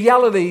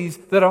realities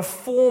that are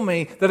for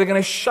me, that are going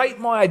to shape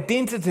my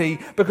identity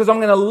because I'm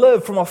going to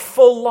live from a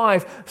full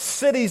life,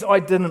 cities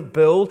I didn't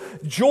build,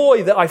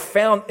 joy that I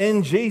found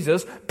in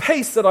Jesus,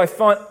 peace that I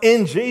find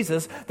in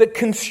Jesus, that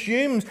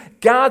consumes,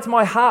 guards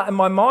my heart and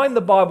my mind,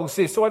 the Bible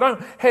says, so I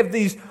don't have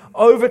these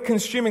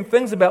over-consuming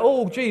things about,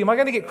 oh, gee, am I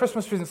going to get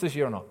Christmas presents this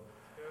year or not?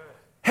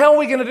 How are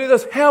we going to do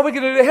this? How are we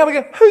going to do that? How are we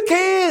going to... Who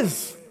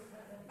cares?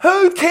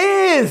 Who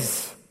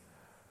cares?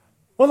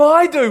 Well,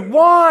 I do.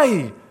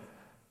 Why?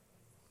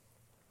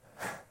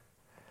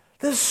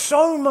 There's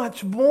so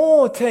much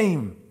more,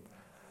 team,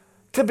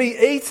 to be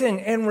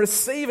eating and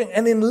receiving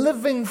and then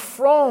living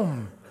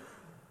from.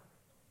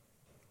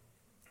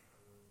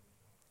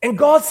 And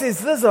God says,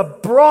 there's a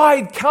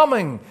bride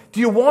coming. Do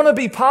you want to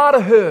be part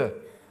of her?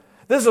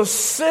 There's a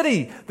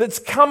city that's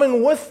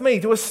coming with me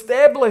to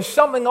establish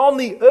something on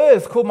the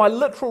earth called my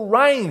literal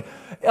reign.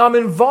 I'm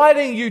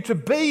inviting you to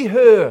be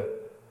her,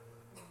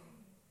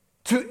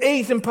 to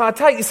eat and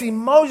partake. You see,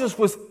 Moses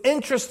was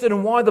interested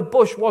in why the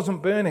bush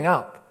wasn't burning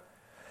up.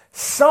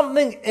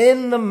 Something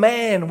in the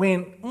man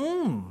went,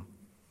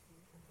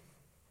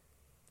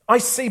 I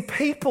see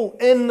people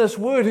in this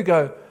word who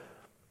go,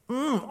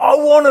 I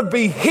want to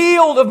be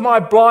healed of my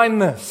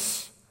blindness.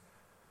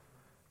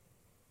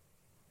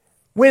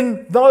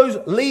 When those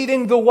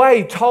leading the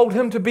way told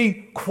him to be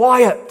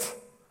quiet.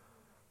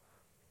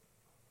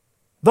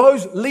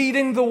 Those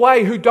leading the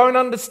way who don't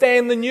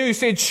understand the news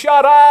said,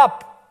 shut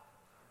up.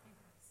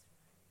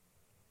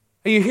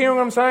 Are you hearing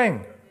what I'm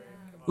saying?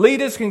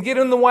 Leaders can get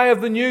in the way of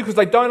the new because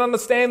they don't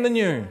understand the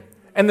new.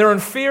 And they're in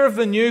fear of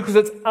the new because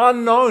it's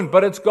unknown,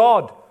 but it's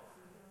God.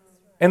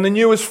 And the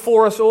new is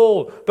for us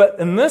all. But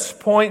in this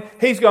point,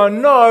 he's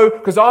going, no,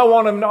 because I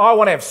want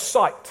to have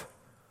sight.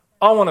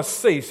 I want to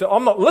see. So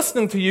I'm not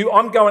listening to you.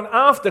 I'm going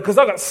after because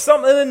I've got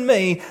something in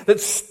me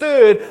that's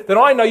stirred that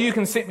I know you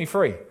can set me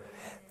free.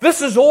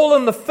 This is all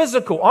in the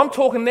physical. I'm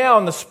talking now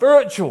in the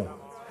spiritual.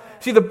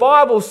 See, the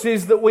Bible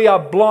says that we are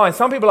blind.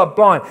 Some people are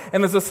blind.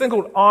 And there's this thing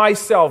called eye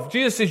self.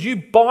 Jesus says, you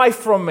buy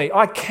from me.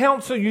 I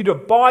counsel you to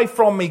buy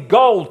from me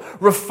gold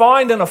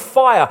refined in a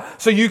fire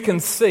so you can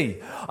see.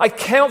 I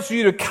counsel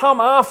you to come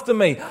after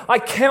me. I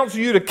counsel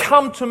you to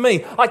come to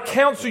me. I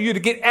counsel you to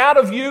get out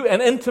of you and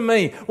into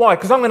me. Why?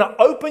 Because I'm going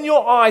to open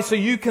your eyes so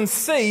you can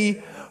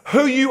see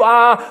who you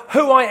are,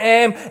 who I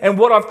am, and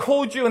what I've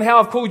called you and how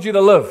I've called you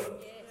to live.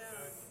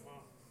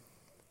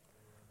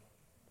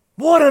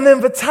 What an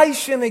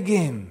invitation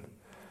again.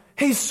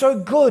 He's so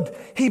good.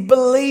 He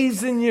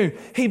believes in you.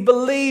 He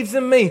believes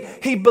in me.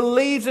 He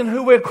believes in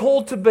who we're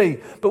called to be.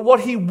 But what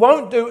he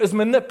won't do is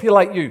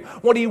manipulate you.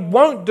 What he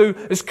won't do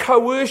is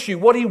coerce you.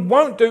 What he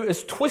won't do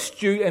is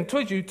twist you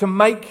to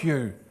make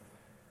you.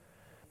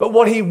 But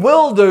what he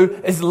will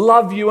do is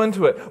love you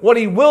into it. What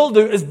he will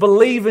do is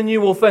believe in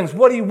you all things.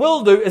 What he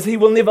will do is he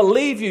will never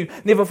leave you,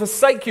 never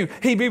forsake you.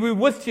 He will be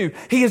with you.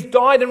 He has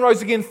died and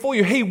rose again for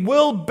you. He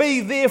will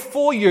be there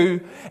for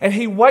you. And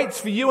he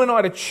waits for you and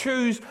I to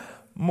choose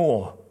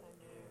more.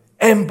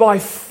 And by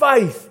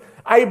faith,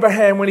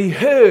 Abraham, when he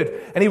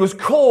heard and he was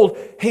called,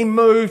 he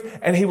moved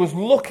and he was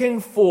looking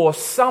for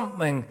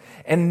something.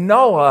 And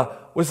Noah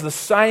was the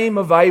same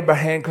of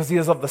Abraham because he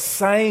is of the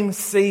same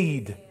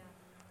seed.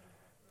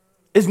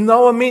 Is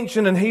Noah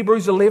mentioned in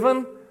Hebrews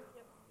 11?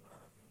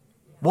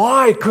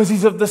 Why? Because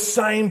he's of the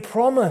same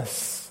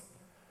promise.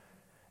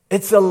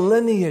 It's a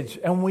lineage,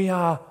 and we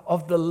are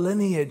of the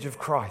lineage of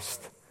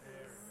Christ.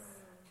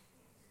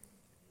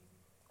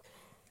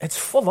 It's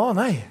full on,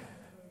 eh?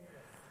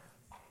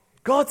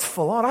 God's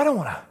full on. I don't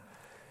want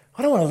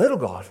a little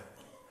God.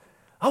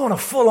 I want a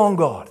full on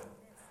God.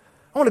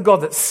 I want a God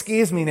that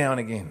scares me now and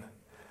again.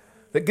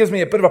 That gives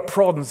me a bit of a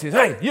prod and says,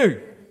 hey,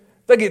 you,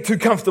 don't get too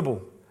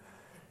comfortable.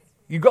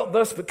 You got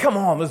this, but come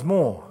on, there's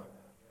more.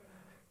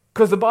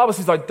 Because the Bible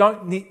says, I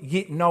don't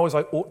yet know as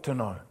I ought to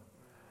know.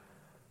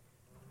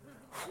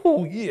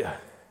 Oh, yeah.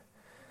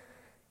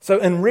 So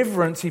in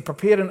reverence, he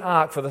prepared an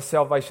ark for the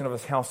salvation of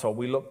his household.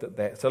 We looked at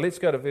that. So let's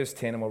go to verse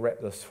 10 and we'll wrap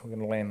this. We're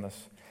going to land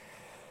this.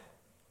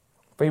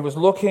 But he was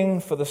looking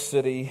for the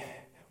city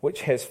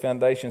which has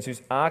foundations,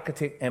 whose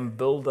architect and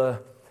builder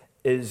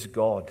is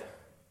God.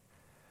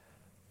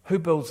 Who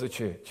builds the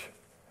church?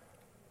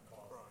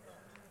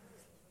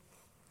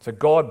 So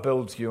God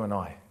builds you and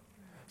I.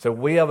 So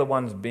we are the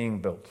ones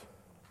being built.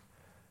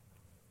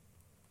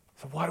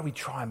 So why do we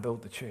try and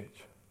build the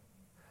church?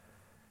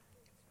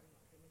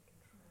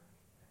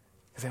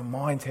 Because our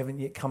minds haven't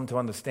yet come to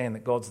understand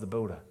that God's the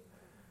builder.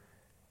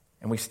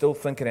 And we still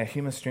think in our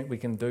human strength we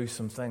can do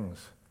some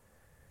things.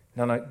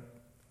 No,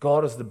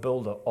 God is the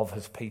builder of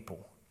his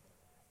people.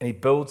 And he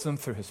builds them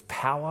through his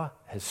power,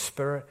 his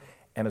spirit,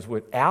 and his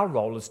word. Our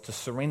role is to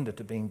surrender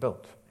to being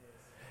built.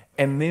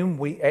 And then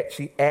we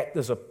actually act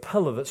as a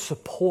pillar that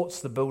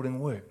supports the building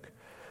work.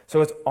 So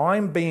as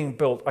I'm being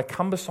built, I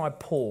come beside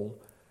Paul,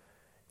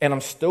 and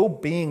I'm still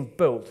being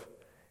built.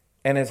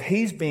 And as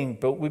he's being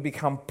built, we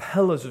become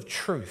pillars of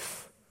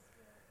truth.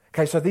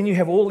 Okay, so then you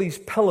have all these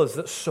pillars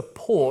that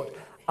support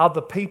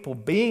other people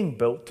being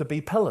built to be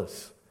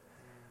pillars.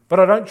 But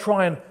I don't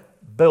try and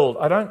build.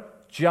 I don't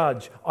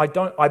judge.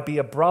 I be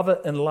a brother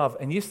in love.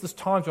 And yes, there's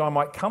times where I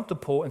might come to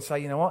Paul and say,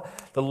 you know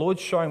what? The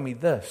Lord's showing me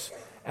this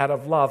out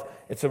of love.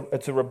 It's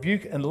a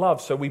rebuke in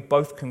love so we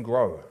both can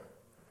grow.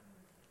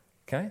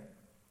 Okay?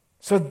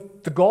 So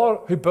the God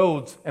who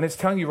builds, and it's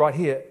telling you right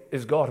here,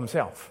 is God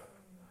himself.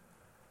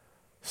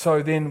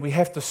 So then we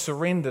have to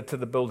surrender to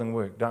the building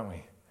work, don't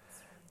we?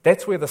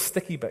 That's where the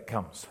sticky bit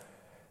comes.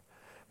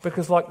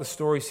 Because like the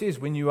story says,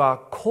 when you are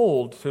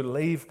called to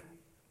leave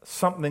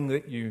something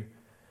that you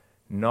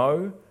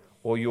know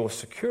or you're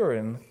secure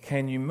in,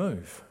 can you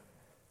move?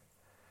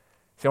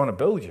 See, I want to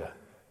build you.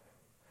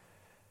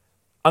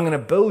 I'm going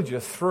to build you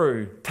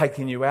through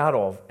taking you out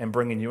of and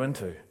bringing you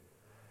into.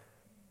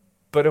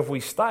 But if we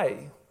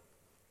stay,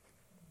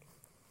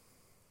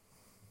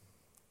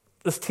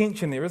 there's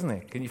tension there, isn't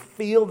there? Can you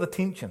feel the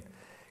tension?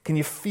 Can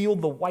you feel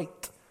the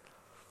weight?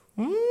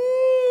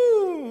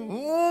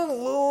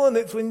 And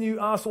that's when you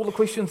ask all the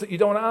questions that you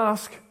don't want to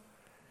ask.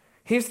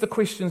 Here's the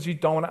questions you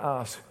don't want to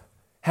ask.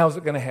 How's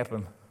it going to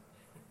happen?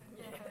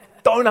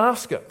 Don't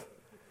ask it.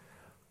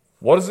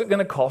 What is it going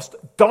to cost?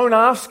 Don't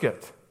ask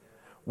it.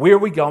 Where are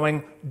we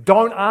going?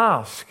 Don't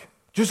ask.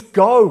 Just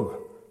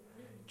go.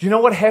 Do you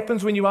know what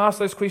happens when you ask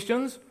those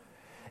questions?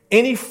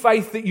 Any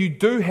faith that you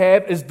do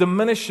have is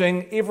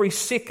diminishing every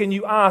second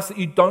you ask that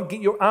you don't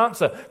get your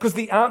answer, because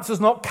the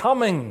answer's not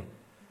coming.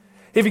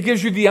 If he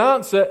gives you the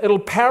answer, it'll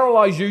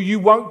paralyze you. You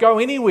won't go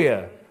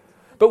anywhere.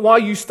 But while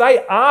you stay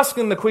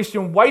asking the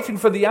question, waiting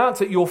for the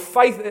answer, your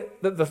faith,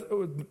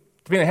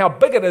 depending on how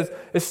big it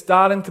is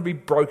starting to be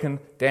broken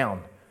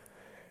down.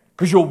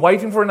 Because you're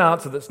waiting for an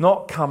answer that's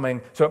not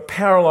coming, so it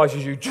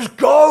paralyzes you. Just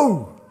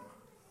go.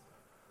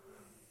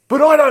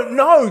 But I don't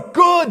know.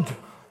 Good.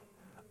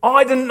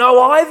 I didn't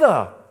know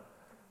either.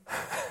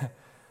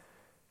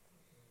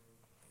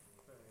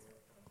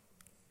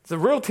 It's a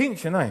real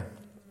tension, eh?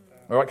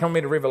 All right, come with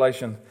me to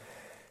Revelation.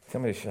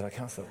 Tell me to shut. I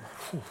can't stop.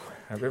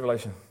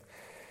 Revelation.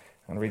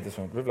 I'm going to read this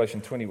one.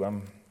 Revelation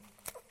 21.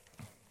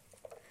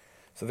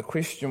 So the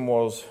question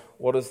was,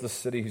 what is the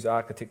city whose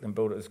architect and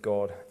builder is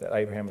God that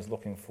Abraham is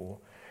looking for?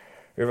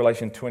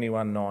 Revelation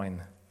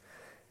 21:9.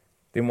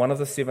 Then one of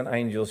the seven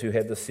angels who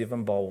had the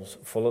seven bowls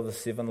full of the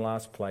seven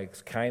last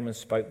plagues came and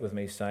spoke with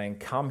me, saying,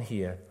 "Come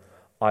here,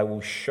 I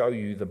will show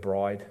you the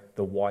bride,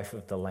 the wife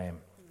of the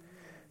Lamb."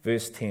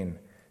 Verse 10,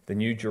 the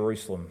New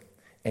Jerusalem.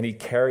 And he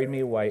carried me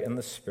away in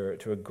the Spirit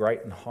to a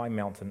great and high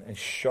mountain and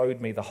showed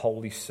me the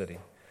holy city,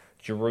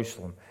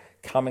 Jerusalem,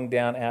 coming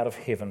down out of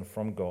heaven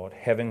from God,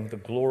 having the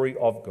glory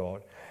of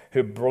God.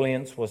 Her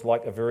brilliance was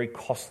like a very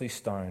costly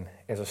stone,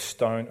 as a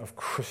stone of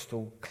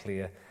crystal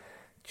clear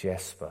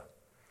jasper.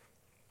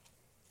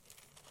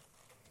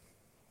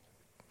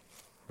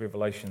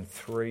 Revelation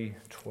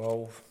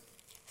 3:12.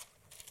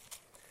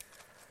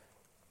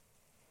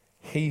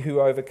 He who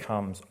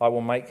overcomes, I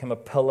will make him a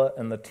pillar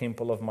in the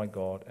temple of my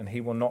God, and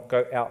he will not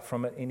go out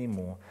from it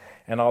anymore.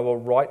 And I will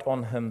write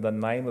on him the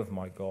name of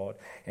my God,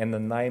 and the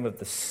name of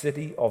the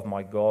city of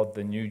my God,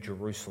 the New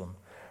Jerusalem,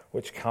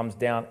 which comes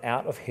down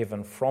out of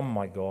heaven from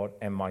my God,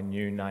 and my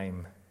new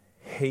name.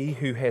 He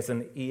who has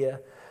an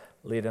ear,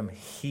 let him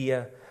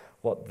hear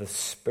what the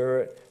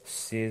Spirit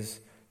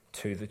says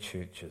to the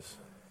churches.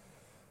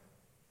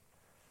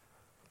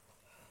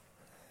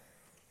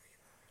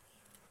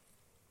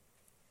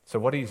 So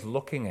what he's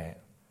looking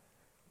at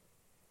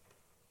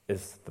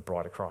is the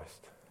bride of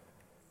Christ.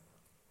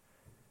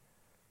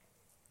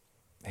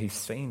 He's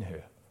seen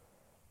her.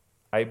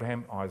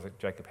 Abraham, Isaac,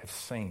 Jacob have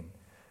seen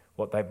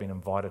what they've been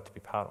invited to be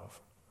part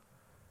of.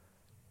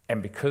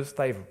 And because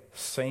they've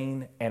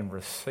seen and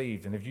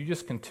received, and if you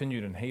just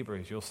continued in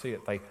Hebrews, you'll see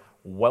it, they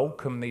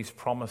welcome these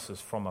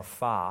promises from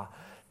afar,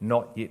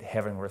 not yet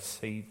having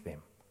received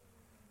them.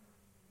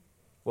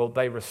 Well,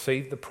 they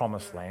received the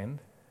promised land,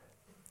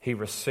 He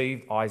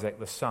received Isaac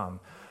the son.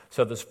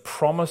 So there's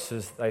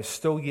promises they're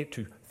still yet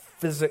to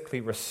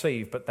physically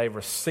receive, but they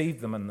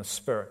received them in the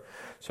Spirit.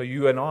 So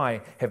you and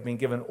I have been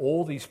given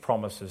all these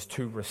promises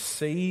to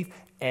receive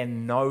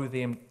and know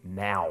them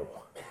now.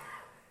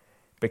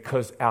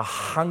 Because our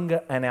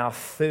hunger and our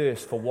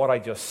thirst for what I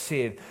just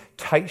said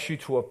takes you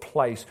to a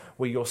place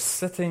where you're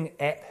sitting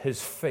at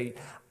his feet,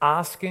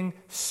 asking,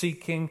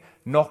 seeking,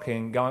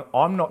 knocking, going,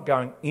 I'm not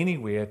going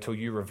anywhere till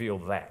you reveal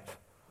that.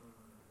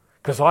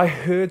 Because I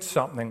heard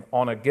something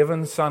on a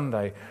given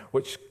Sunday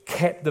which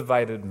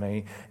captivated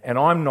me, and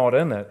I'm not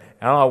in it,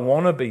 and I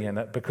want to be in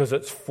it because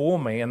it's for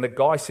me. And the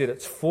guy said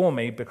it's for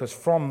me because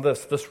from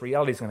this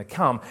reality is going to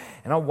come.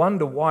 And I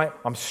wonder why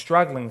I'm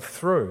struggling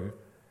through.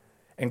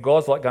 And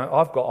God's like going,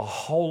 I've got a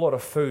whole lot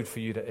of food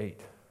for you to eat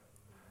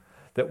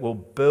that will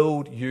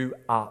build you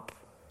up.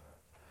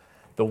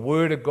 The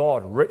Word of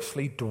God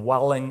richly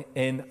dwelling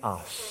in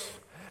us.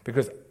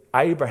 Because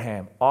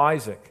Abraham,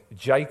 Isaac,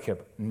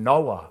 Jacob,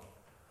 Noah,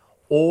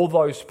 all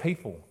those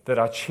people that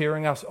are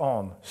cheering us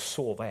on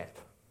saw that.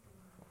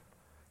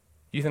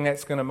 You think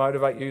that's going to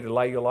motivate you to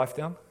lay your life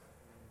down?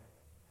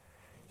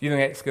 You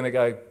think that's going to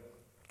go,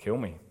 kill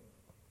me?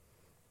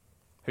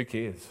 Who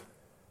cares?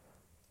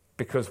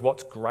 Because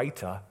what's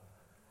greater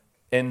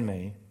in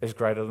me is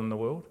greater than the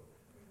world.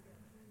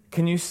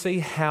 Can you see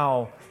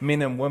how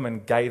men and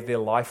women gave their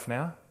life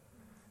now?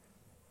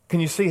 Can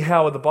you see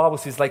how the Bible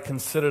says they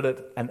considered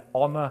it an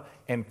honor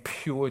and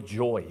pure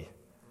joy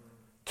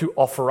to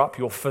offer up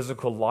your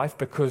physical life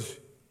because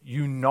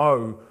you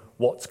know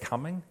what's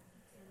coming?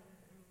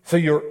 So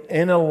you're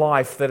in a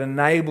life that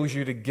enables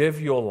you to give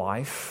your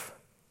life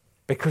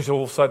because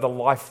also the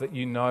life that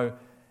you know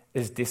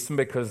is destined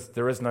because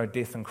there is no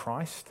death in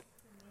Christ.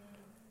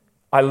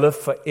 I live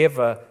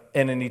forever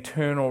in an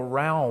eternal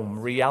realm,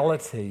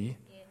 reality.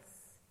 Yes.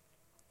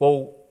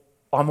 Well,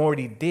 I'm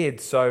already dead,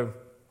 so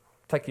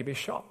take your best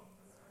shot.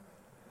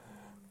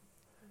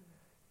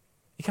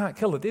 You can't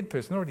kill a dead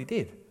person, they're already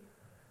dead.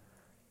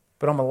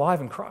 But I'm alive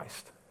in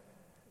Christ.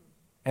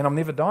 And I'm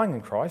never dying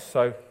in Christ,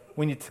 so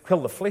when you kill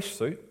the flesh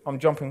suit, I'm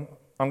going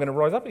to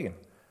rise up again.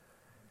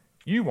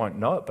 You won't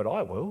know it, but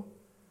I will.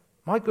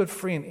 My good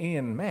friend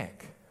Ian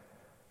Mack,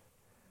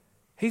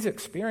 he's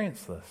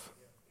experienced this.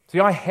 See,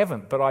 I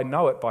haven't, but I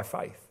know it by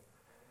faith.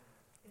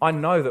 I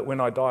know that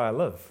when I die, I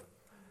live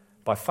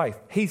by faith.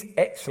 He's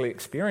actually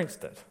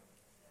experienced it.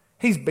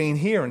 He's been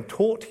here and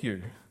taught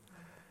you.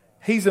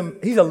 He's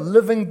a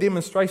living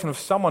demonstration of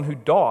someone who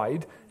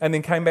died and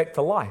then came back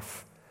to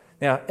life.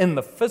 Now, in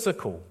the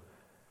physical,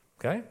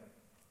 okay,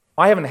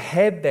 I haven't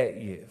had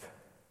that yet.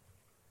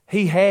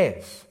 He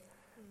has.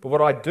 But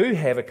what I do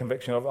have a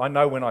conviction of, I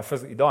know when I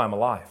physically die, I'm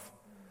alive.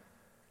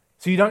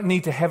 So you don't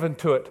need to have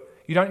into it.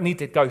 You don't need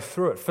to go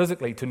through it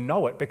physically to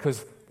know it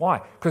because,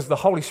 why? Because the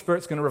Holy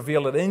Spirit's going to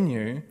reveal it in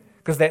you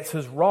because that's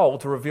his role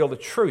to reveal the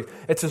truth.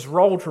 It's his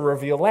role to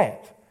reveal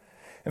that.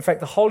 In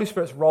fact, the Holy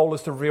Spirit's role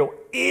is to reveal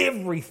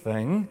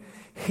everything.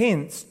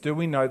 Hence, do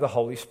we know the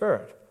Holy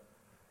Spirit?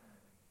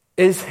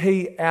 Is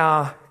he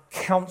our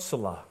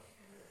counselor?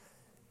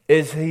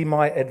 Is he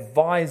my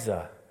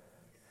advisor?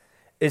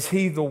 Is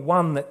he the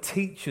one that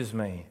teaches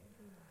me?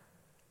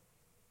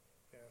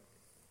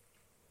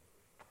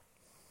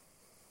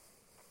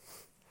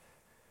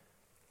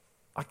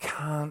 I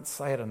can't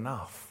say it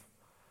enough.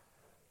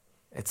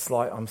 It's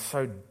like I'm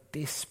so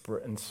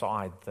desperate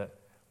inside that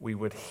we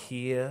would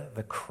hear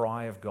the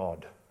cry of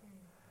God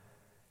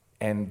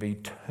and be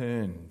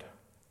turned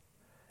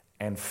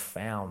and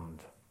found.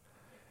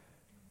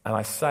 And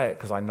I say it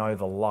because I know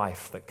the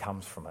life that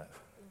comes from it.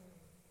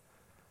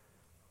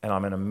 And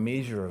I'm in a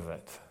measure of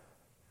it.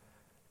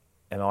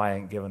 And I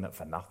ain't given it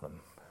for nothing.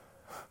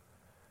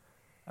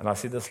 And I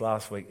said this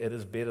last week, it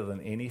is better than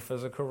any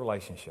physical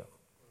relationship.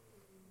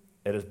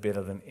 It is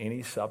better than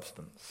any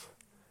substance.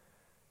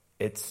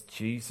 It's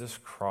Jesus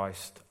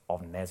Christ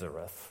of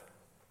Nazareth.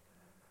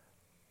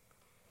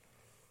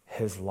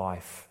 His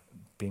life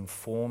being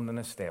formed and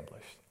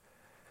established.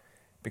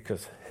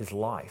 Because his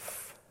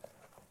life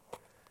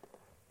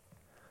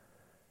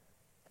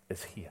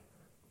is here.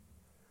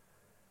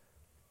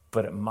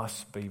 But it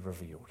must be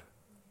revealed.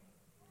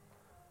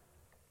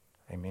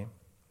 Amen.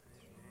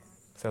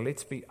 So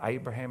let's be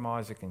Abraham,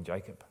 Isaac, and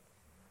Jacob,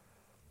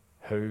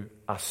 who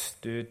are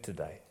stirred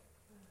today.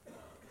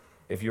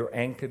 If you're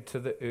anchored to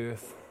the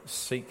earth,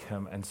 seek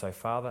him and say,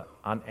 Father,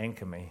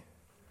 unanchor me.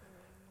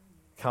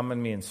 Come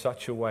in me in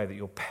such a way that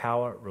your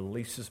power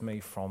releases me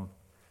from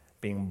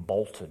being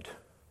bolted.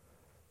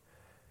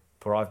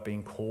 For I've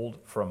been called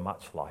for a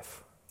much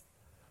life.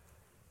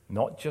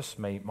 Not just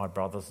me, my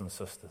brothers and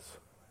sisters.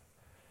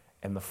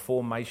 And the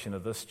formation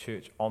of this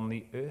church on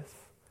the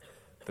earth,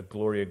 the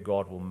glory of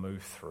God will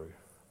move through.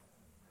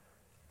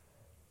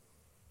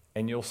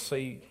 And you'll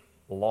see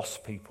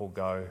lost people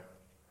go,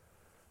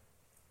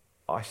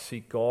 I see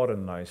God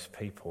in those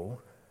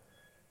people,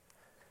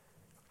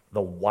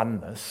 the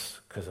oneness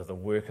because of the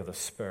work of the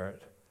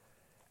Spirit,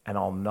 and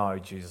I'll know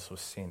Jesus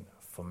was sent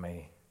for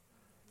me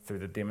through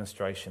the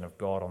demonstration of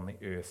God on the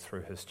earth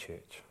through his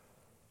church.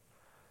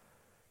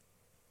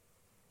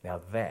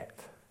 Now that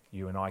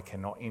you and I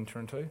cannot enter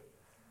into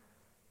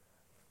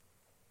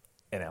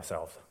in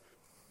ourselves,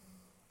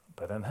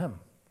 but in him.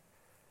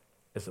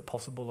 Is it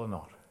possible or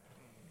not?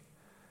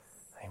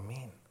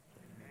 Amen.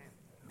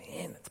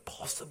 Man, it's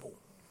possible.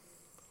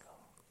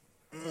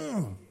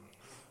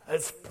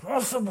 It's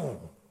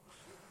possible.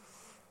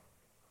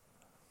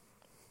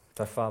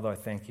 So, Father, I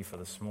thank you for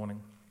this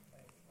morning.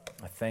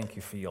 I thank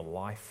you for your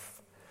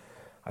life.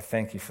 I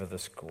thank you for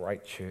this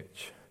great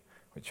church,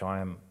 which I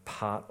am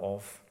part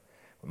of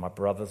with my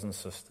brothers and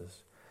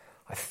sisters.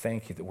 I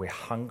thank you that we're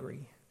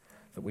hungry,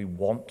 that we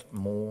want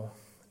more.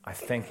 I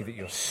thank you that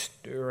you're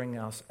stirring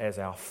us as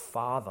our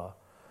Father,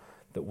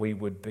 that we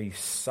would be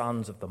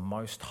sons of the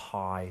Most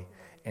High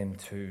and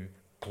to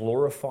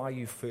glorify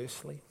you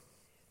firstly,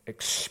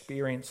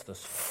 experience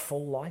this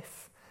full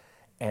life,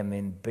 and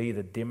then be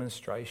the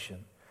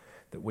demonstration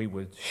that we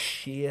would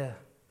share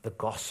the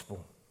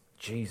gospel,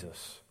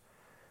 Jesus.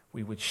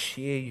 We would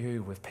share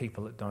you with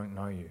people that don't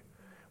know you.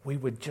 We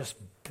would just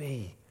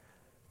be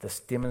this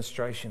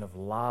demonstration of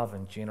love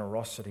and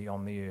generosity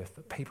on the earth,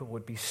 that people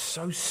would be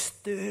so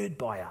stirred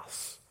by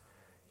us,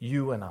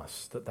 you and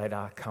us, that they'd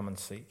come and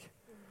seek.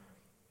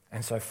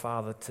 And so,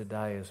 Father,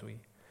 today as we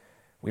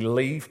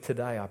leave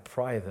today, I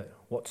pray that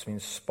what's been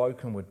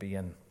spoken would be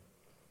in.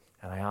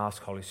 And I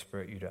ask, Holy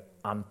Spirit, you to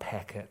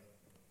unpack it,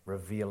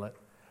 reveal it,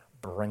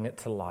 bring it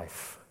to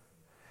life.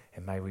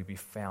 And may we be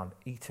found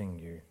eating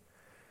you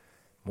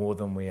more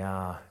than we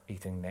are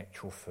eating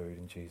natural food,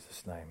 in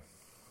Jesus' name.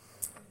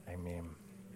 Amen.